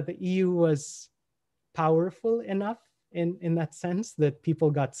 the EU was powerful enough in that sense that people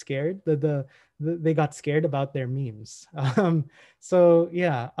got scared, they got scared about their memes. So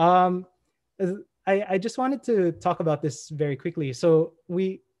yeah, I just wanted to talk about this very quickly. So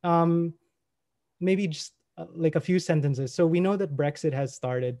we maybe just like a few sentences. So we know that Brexit has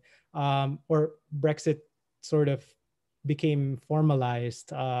started, or Brexit sort of became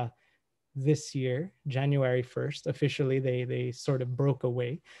formalized this year, January 1st. Officially, they sort of broke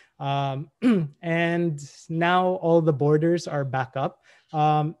away. And now all the borders are back up.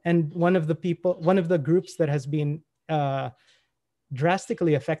 And one of the groups that has been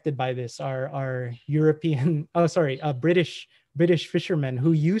drastically affected by this are British fishermen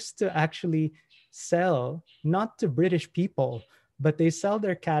who used to actually sell not to British people, but they sell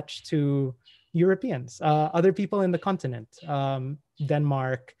their catch to Europeans, other people in the continent,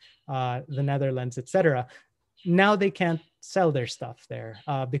 Denmark, the Netherlands, etc. Now they can't sell their stuff there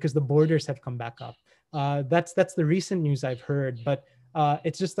because the borders have come back up. That's the recent news I've heard, but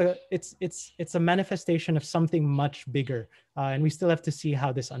it's just it's a manifestation of something much bigger, and we still have to see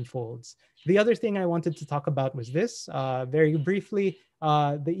how this unfolds. The other thing I wanted to talk about was this very briefly.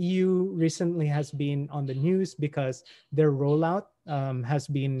 The EU recently has been on the news because their rollout has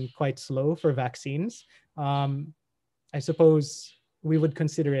been quite slow for vaccines. I suppose we would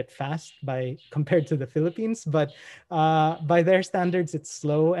consider it fast compared to the Philippines, but by their standards, it's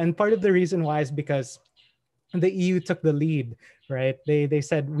slow. And part of the reason why is because the EU took the lead, right? They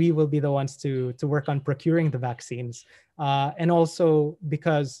said we will be the ones to work on procuring the vaccines, and also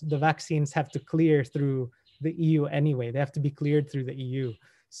because the vaccines have to clear through the EU anyway. They have to be cleared through the EU.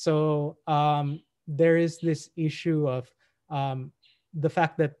 So there is this issue of the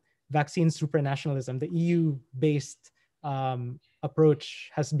fact that vaccine supranationalism, the EU-based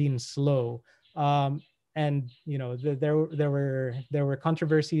approach, has been slow, and there were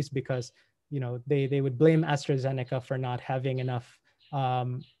controversies because they would blame AstraZeneca for not having enough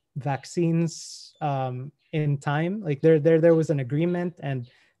vaccines in time. Like there was an agreement, and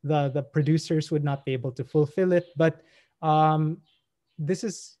the producers would not be able to fulfill it. But this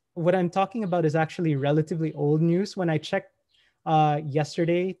is what I'm talking about is actually relatively old news. When I checked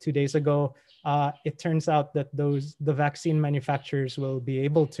yesterday, 2 days ago, it turns out that the vaccine manufacturers will be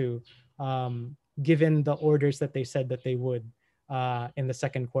able to, given the orders that they said that they would in the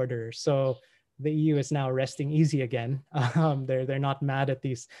second quarter. So the EU is now resting easy again. They're not mad at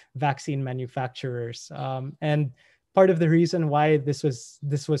these vaccine manufacturers. And part of the reason why this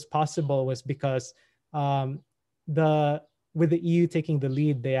was possible was because with the EU taking the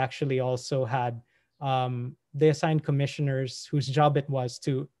lead, they actually also had they assigned commissioners whose job it was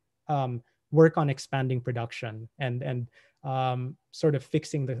to work on expanding production and sort of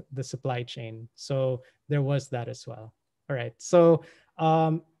fixing the supply chain. So there was that as well. All right. So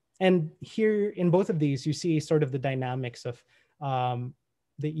and here in both of these, you see sort of the dynamics of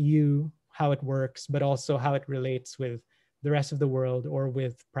the EU how it works, but also how it relates with the rest of the world or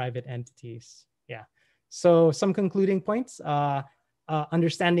with private entities. Yeah. So some concluding points.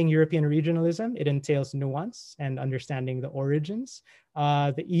 Understanding European regionalism, it entails nuance and understanding the origins.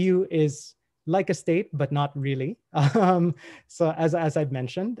 The EU is like a state, but not really. So as I've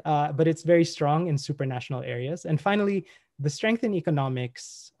mentioned, but it's very strong in supranational areas. And finally, the strength in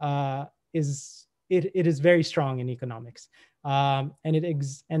economics it is very strong in economics, and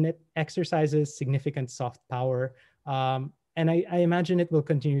it exercises significant soft power. And I imagine it will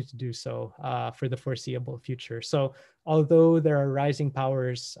continue to do so for the foreseeable future. So although there are rising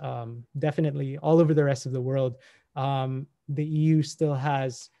powers definitely all over the rest of the world, the EU still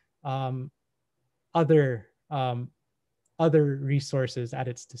has other resources at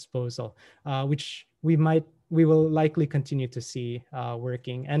its disposal, which we will likely continue to see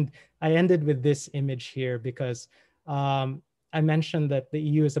working. And I ended with this image here because I mentioned that the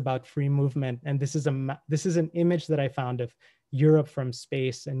EU is about free movement, and this is an image that I found of Europe from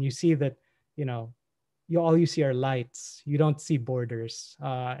space, and you see that all you see are lights. You don't see borders,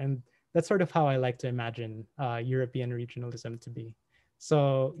 and that's sort of how I like to imagine European regionalism to be.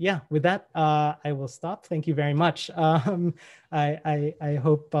 So yeah, with that, I will stop. Thank you very much. I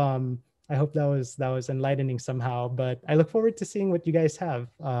hope that was enlightening somehow. But I look forward to seeing what you guys have,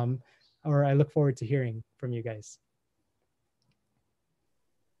 or I look forward to hearing from you guys.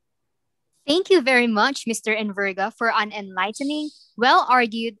 Thank you very much, Mr. Enverga, for an enlightening,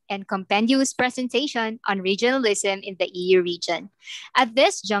 well-argued, and compendious presentation on regionalism in the EU region. At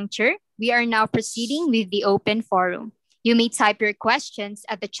this juncture, we are now proceeding with the open forum. You may type your questions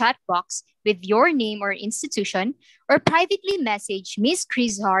at the chat box with your name or institution, or privately message Ms.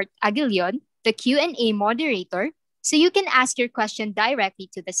 Chris Hart Aguilion, the Q&A moderator, so you can ask your question directly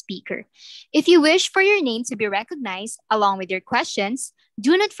to the speaker. If you wish for your name to be recognized along with your questions,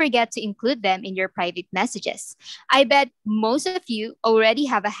 do not forget to include them in your private messages. I bet most of you already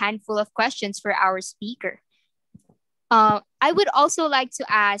have a handful of questions for our speaker. I would also like to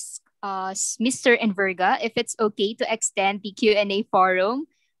ask Mr. Enverga if it's okay to extend the Q&A forum,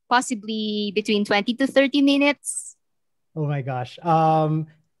 possibly between 20 to 30 minutes. Oh my gosh.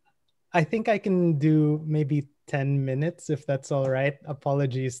 I think I can do maybe 10 minutes if that's all right.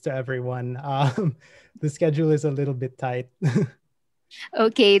 Apologies to everyone. The schedule is a little bit tight.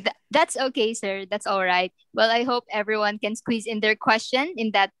 Okay, that's okay, sir. That's all right. Well, I hope everyone can squeeze in their question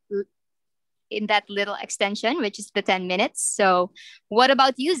in that little extension, which is the 10 minutes. So what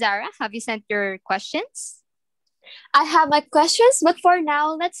about you, Zara? Have you sent your questions? I have my questions, but for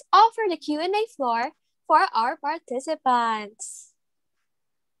now, let's offer the Q&A floor for our participants.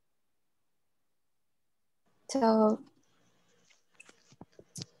 So,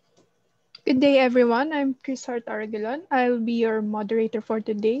 good day, everyone. I'm Chris Hart Araguilon. I'll be your moderator for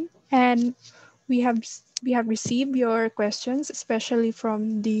today, and we have received your questions, especially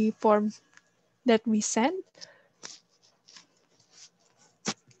from the form that we sent.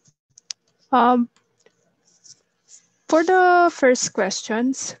 For the first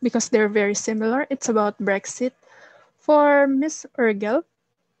questions, because they're very similar, it's about Brexit. For Ms. Urgel,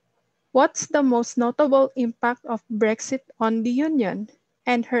 what's the most notable impact of Brexit on the Union?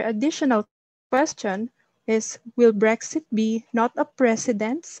 And her additional question is, will Brexit be not a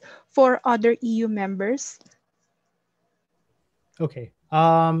precedent for other EU members? Okay.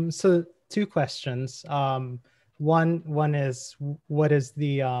 So two questions. One is what has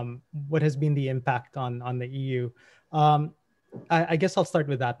been the impact on the EU? I guess I'll start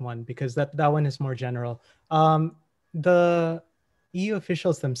with that one because that one is more general. The EU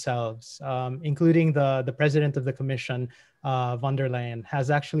officials themselves, including the president of the Commission, von der Leyen, has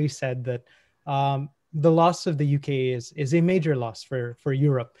actually said that the loss of the UK is a major loss for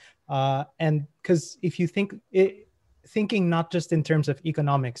Europe, and because if you thinking not just in terms of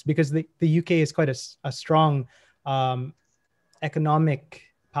economics, because the UK is quite a strong economic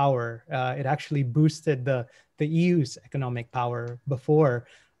power. It actually boosted the EU's economic power before.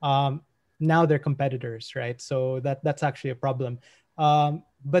 Now they're competitors, right? So that's actually a problem.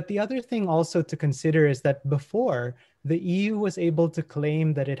 But the other thing also to consider is that before, the EU was able to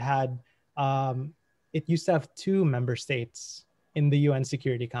claim that it used to have 2 member states in the UN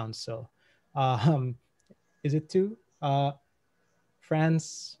Security Council. Is it 2?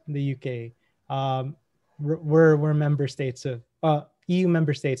 France, the UK, were member states of EU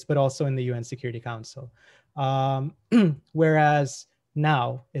member states, but also in the UN Security Council. Whereas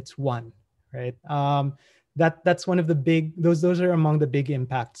now it's 1, right? That's one of the big, those are among the big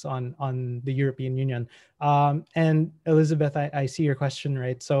impacts on the European Union. And Elizabeth, I see your question,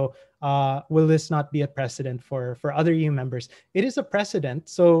 right? So will this not be a precedent for other EU members? It is a precedent.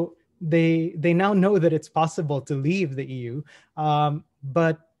 So they now know that it's possible to leave the EU,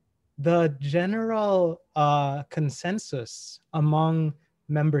 but the general consensus among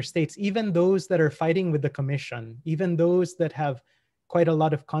member states, even those that are fighting with the Commission, even those that have quite a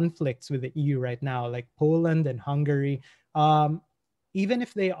lot of conflicts with the EU right now, like Poland and Hungary, even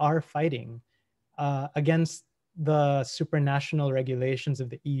if they are fighting against the supranational regulations of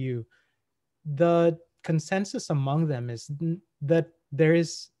the EU, the consensus among them is that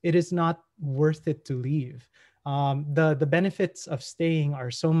it is not worth it to leave. The benefits of staying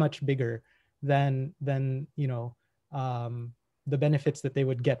are so much bigger than the benefits that they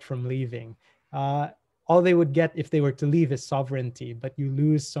would get from leaving. All they would get if they were to leave is sovereignty, but you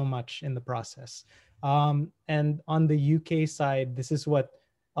lose so much in the process. And on the UK side, this is what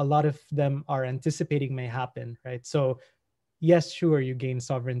a lot of them are anticipating may happen, right? So yes, sure, you gain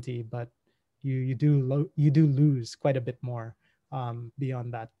sovereignty, but you do lose quite a bit more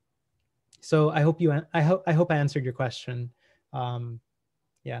beyond that. So I hope I answered your question.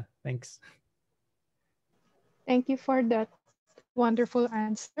 Yeah, thanks. Thank you for that wonderful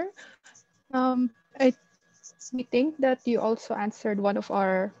answer. We think that you also answered one of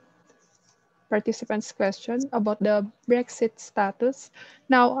our participants' question about the Brexit status.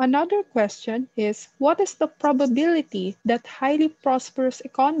 Now, another question is, what is the probability that highly prosperous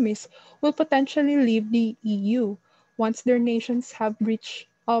economies will potentially leave the EU once their nations have reached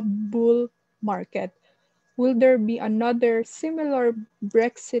a bull market? Will there be another similar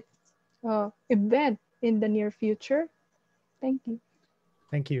Brexit event in the near future? Thank you.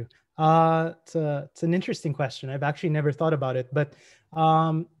 Thank you. It's an interesting question. I've actually never thought about it, but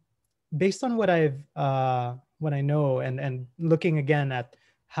based on what I know, and looking again at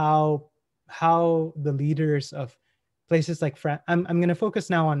how the leaders of places like France, I'm going to focus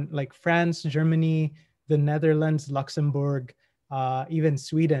now on like France, Germany, the Netherlands, Luxembourg, even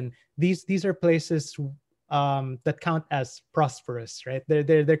Sweden. These are places that count as prosperous, right?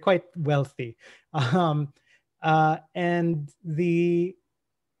 They're quite wealthy, and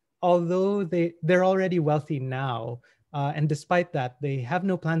although they're already wealthy now, and despite that, they have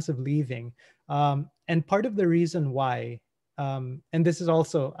no plans of leaving. And part of the reason why, and this is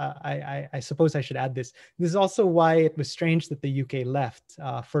also, I suppose I should add this, this is also why it was strange that the UK left,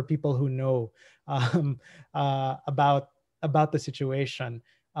 for people who know about the situation.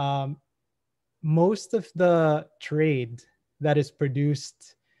 Most of the trade that is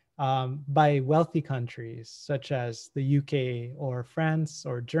produced by wealthy countries, such as the UK or France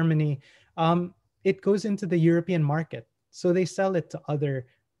or Germany, it goes into the European market. So they sell it to other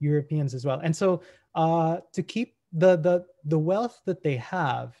Europeans as well. And so to keep the wealth that they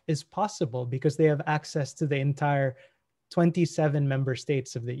have is possible because they have access to the entire 27 member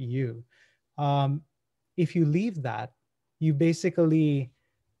states of the EU. If you leave that, you basically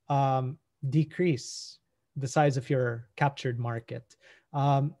decrease the size of your captured market.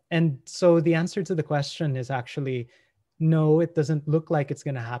 And so the answer to the question is actually, no, it doesn't look like it's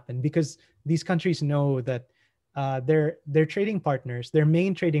going to happen, because these countries know that their trading partners, their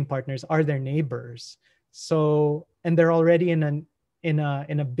main trading partners, are their neighbors. So, and they're already in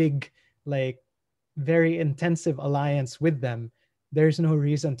a big, like, very intensive alliance with them. There's no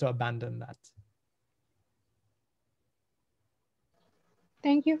reason to abandon that.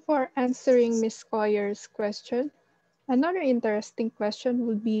 Thank you for answering Ms. Coyer's question. Another interesting question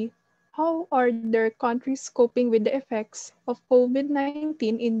would be, how are their countries coping with the effects of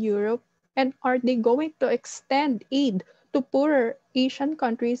COVID-19 in Europe, and are they going to extend aid to poorer Asian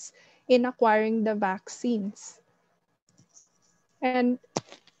countries in acquiring the vaccines? And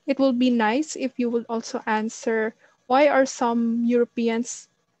it will be nice if you would also answer, why are some Europeans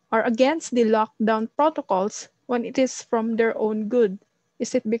are against the lockdown protocols when it is from their own good?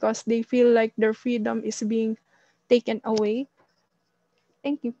 Is it because they feel like their freedom is being taken away?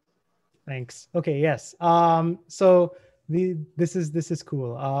 Thank you. Thanks. Okay. Yes. So this is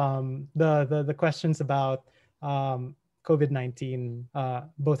cool. The questions about COVID-19,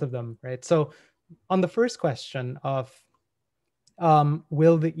 both of them, right? So on the first question of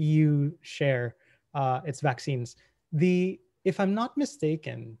will the EU share its vaccines? If I'm not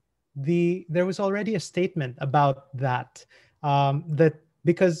mistaken, there was already a statement about that, that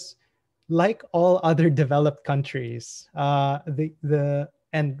because like all other developed countries,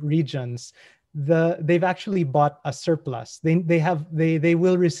 and regions, they've actually bought a surplus. They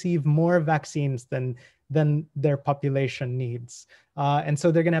will receive more vaccines than their population needs, and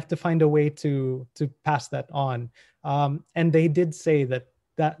so they're going to have to find a way to pass that on. And they did say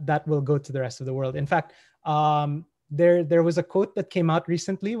that will go to the rest of the world. In fact, there was a quote that came out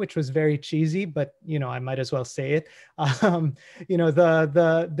recently, which was very cheesy, but I might as well say it.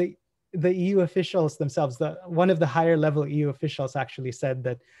 the EU officials themselves, one of the higher level EU officials actually said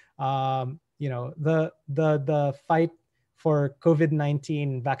that the fight for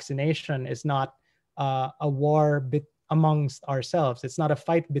COVID-19 vaccination is not a war amongst ourselves. It's not a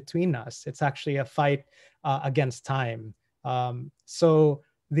fight between us. It's actually a fight against time. So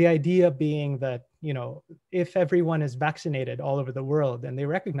the idea being that, if everyone is vaccinated all over the world, and they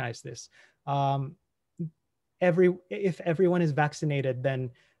recognize this, if everyone is vaccinated, then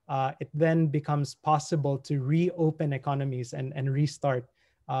it then becomes possible to reopen economies and restart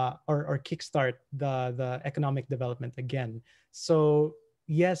or kickstart the economic development again. So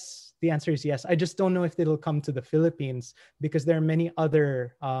yes, the answer is yes. I just don't know if it'll come to the Philippines, because there are many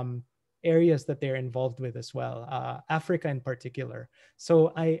other areas that they're involved with as well, Africa in particular.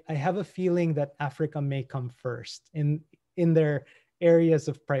 So I have a feeling that Africa may come first in their areas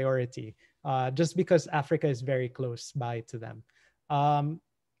of priority, just because Africa is very close by to them.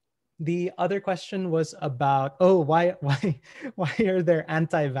 The other question was about, why are there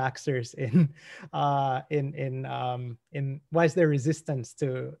anti-vaxxers why is there resistance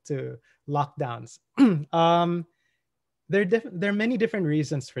to lockdowns? There are many different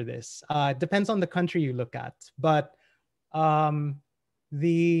reasons for this. It depends on the country you look at, but so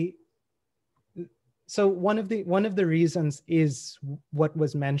one of the reasons is what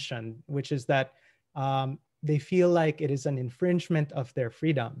was mentioned, which is that they feel like it is an infringement of their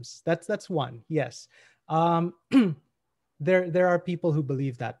freedoms. That's one, yes. There are people who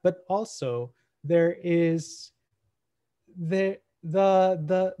believe that, but also there is the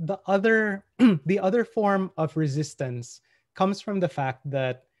other the other form of resistance comes from the fact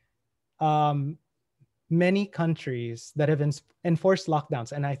that many countries that have enforced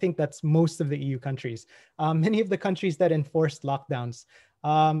lockdowns, and I think that's most of the EU countries, many of the countries that enforced lockdowns,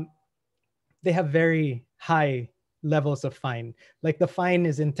 they have very high levels of fine. Like the fine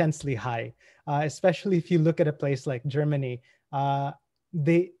is intensely high, especially if you look at a place like Germany.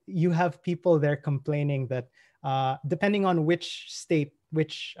 You have people there complaining that depending on which state,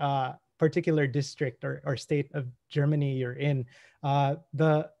 which particular district or state of Germany you're in,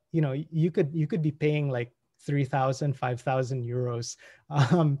 you could be paying like 3,000, 5,000 euros,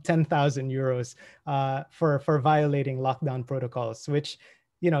 10,000 euros for violating lockdown protocols, which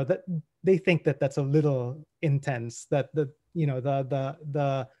that they think that that's a little intense. That the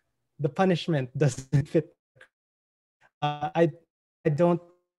punishment doesn't fit. I don't.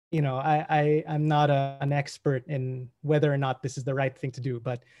 I'm not an expert in whether or not this is the right thing to do,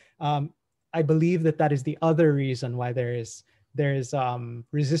 but I believe that is the other reason why there is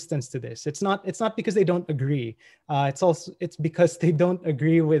resistance to this. It's not because they don't agree. It's because they don't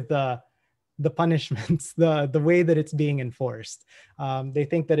agree with the punishments, the way that it's being enforced. They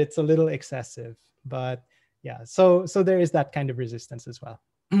think that it's a little excessive, but yeah. So there is that kind of resistance as well.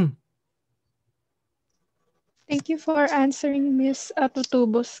 Thank you for answering Ms.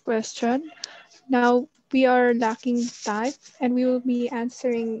 Atutubo's question. Now we are lacking time and we will be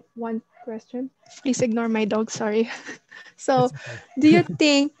answering one question. Please ignore my dog, sorry. So, Okay. do you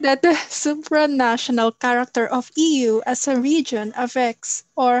think that the supranational character of EU as a region affects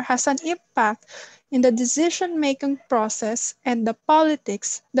or has an impact in the decision-making process and the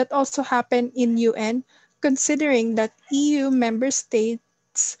politics that also happen in UN, considering that EU member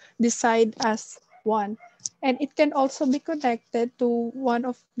states decide as one? And it can also be connected to one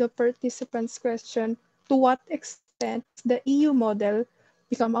of the participants' question, to what extent the EU model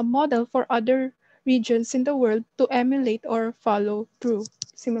become a model for other regions in the world to emulate or follow through,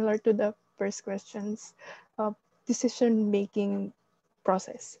 similar to the first question's decision-making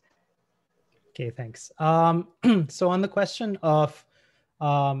process. Okay, thanks. So on the question of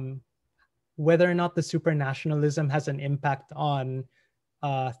whether or not the supranationalism has an impact on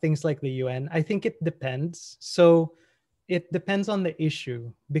things like the UN, I think it depends. So it depends on the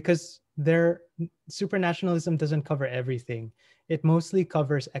issue, because supranationalism doesn't cover everything. It mostly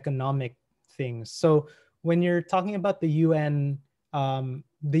covers economic things. So when you're talking about the UN,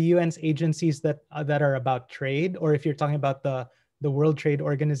 the UN's agencies that are about trade, or if you're talking about the World Trade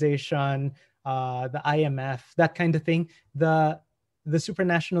Organization, the IMF, that kind of thing, the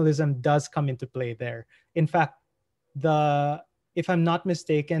supranationalism does come into play there. In fact, if I'm not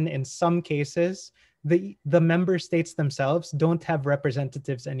mistaken, in some cases, the member states themselves don't have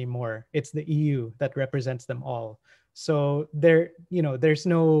representatives anymore. It's the EU that represents them all. So there's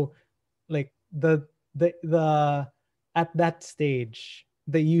no, like, the at that stage,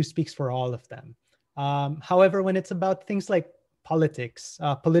 the EU speaks for all of them. However, when it's about things like politics,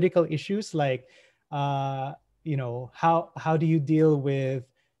 political issues like how do you deal with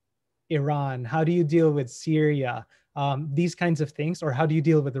Iran? How do you deal with Syria? these kinds of things, or how do you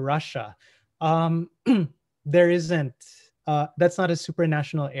deal with Russia? There isn't, that's not a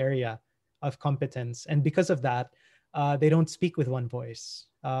supranational area of competence. And because of that, they don't speak with one voice.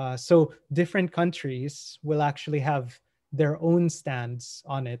 So different countries will actually have their own stands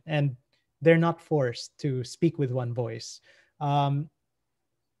on it, and they're not forced to speak with one voice.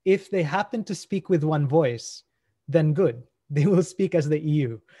 If they happen to speak with one voice, then good. They will speak as the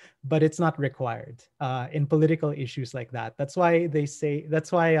EU, but it's not required in political issues like that. That's why they say,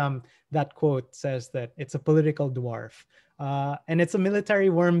 that's why that quote says that it's a political dwarf. And it's a military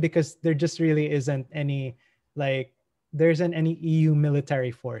worm because there just really isn't any, like, there isn't any EU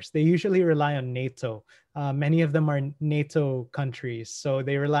military force. They usually rely on NATO. Many of them are NATO countries, so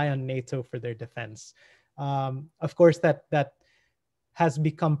they rely on NATO for their defense. Of course, that has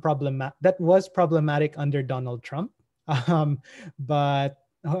become problematic. That was problematic under Donald Trump, but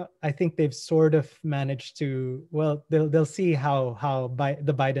I think they've sort of managed to. Well, they'll see how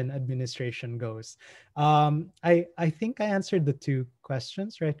the Biden administration goes. I think I answered the two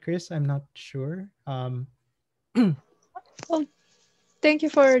questions, right, Chris? I'm not sure. Well, thank you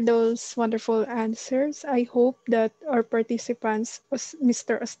for those wonderful answers. I hope that our participants,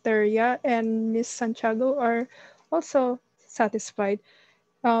 Mr. Asteria and Ms. Santiago, are also satisfied.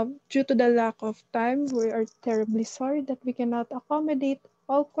 Due to the lack of time, we are terribly sorry that we cannot accommodate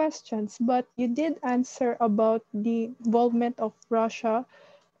all questions, but you did answer about the involvement of Russia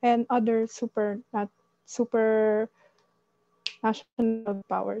and other national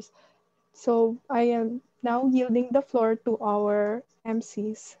powers. So I am now yielding the floor to our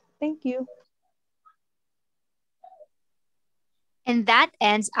MCs. Thank you. And that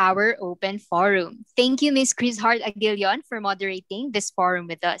ends our open forum. Thank you, Ms. Chris Hart Aguilion, for moderating this forum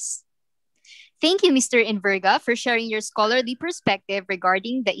with us. Thank you, Mr. Enverga, for sharing your scholarly perspective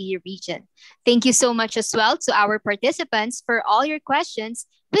regarding the EU region. Thank you so much as well to our participants for all your questions,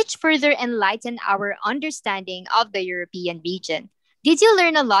 which further enlighten our understanding of the European region. Did you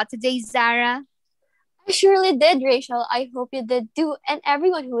learn a lot today, Zara? I surely did, Rachel. I hope you did too, and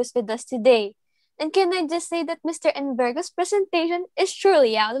everyone who is with us today. And can I just say that Mr. Enverga's presentation is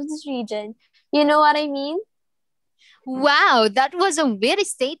truly out of this region? You know what I mean? Wow, that was a witty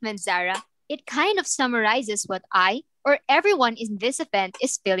statement, Zara. It kind of summarizes what I, or everyone in this event,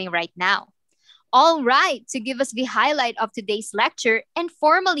 is feeling right now. All right, to give us the highlight of today's lecture and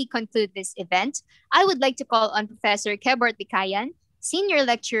formally conclude this event, I would like to call on Professor Kebart Bikayan, Senior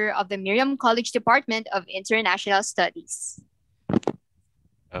Lecturer of the Miriam College Department of International Studies.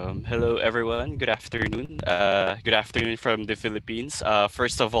 Hello, everyone. Good afternoon. Good afternoon from the Philippines.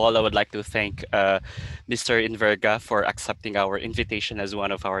 First of all, I would like to thank Mr. Enverga for accepting our invitation as one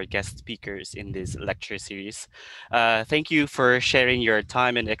of our guest speakers in this lecture series. Thank you for sharing your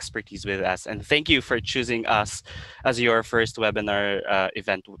time and expertise with us, and thank you for choosing us as your first webinar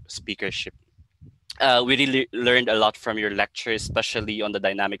event speakership. We really learned a lot from your lecture, especially on the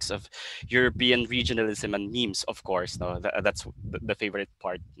dynamics of European regionalism and memes, of course. No, that's the favorite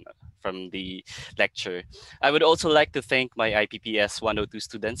part from the lecture. I would also like to thank my IPPS 102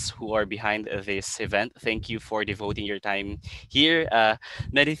 students who are behind this event. Thank you for devoting your time here.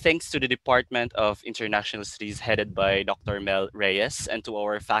 Many thanks to the Department of International Studies headed by Dr. Mel Reyes, and to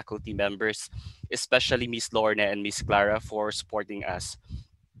our faculty members, especially Ms. Lorna and Ms. Clara, for supporting us.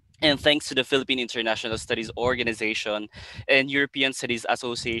 And thanks to the Philippine International Studies Organization and European Studies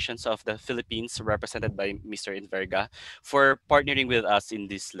Associations of the Philippines, represented by Mr. Enverga, for partnering with us in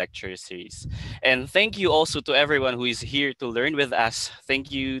this lecture series. And thank you also to everyone who is here to learn with us. Thank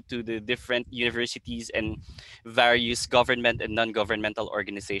you to the different universities and various government and non-governmental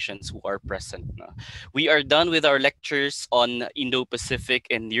organizations who are present. We are done with our lectures on Indo-Pacific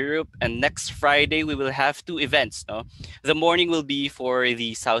and Europe, and next Friday we will have two events. The morning will be for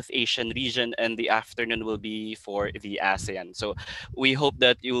the South Asian region, and the afternoon will be for the ASEAN. So we hope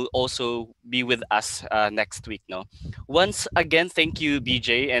that you'll also be with us next week. Once again, thank you,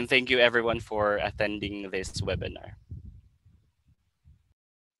 BJ, and thank you everyone for attending this webinar.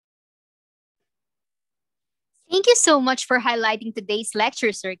 Thank you so much for highlighting today's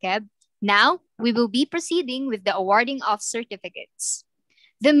lecture, Sir Keb. Now, we will be proceeding with the awarding of certificates.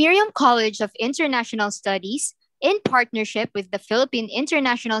 The Miriam College of International Studies, in partnership with the Philippine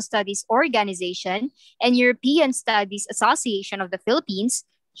International Studies Organization and European Studies Association of the Philippines,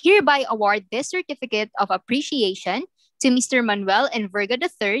 hereby award this certificate of appreciation to Mr. Manuel Enverga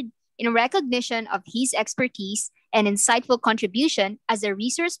III in recognition of his expertise and insightful contribution as a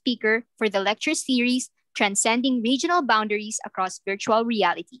resource speaker for the lecture series Transcending Regional Boundaries Across Virtual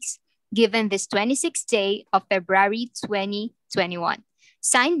Realities, given this 26th day of February 2021.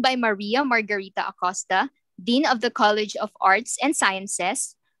 Signed by Maria Margarita Acosta, Dean of the College of Arts and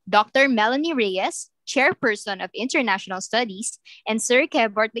Sciences, Dr. Melanie Reyes, Chairperson of International Studies, and Sir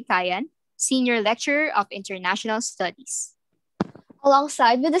Kebart Likayan, Senior Lecturer of International Studies.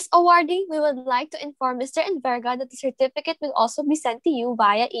 Alongside with this awarding, we would like to inform Mr. Enverga that the certificate will also be sent to you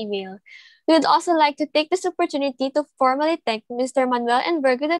via email. We would also like to take this opportunity to formally thank Mr. Manuel Enverga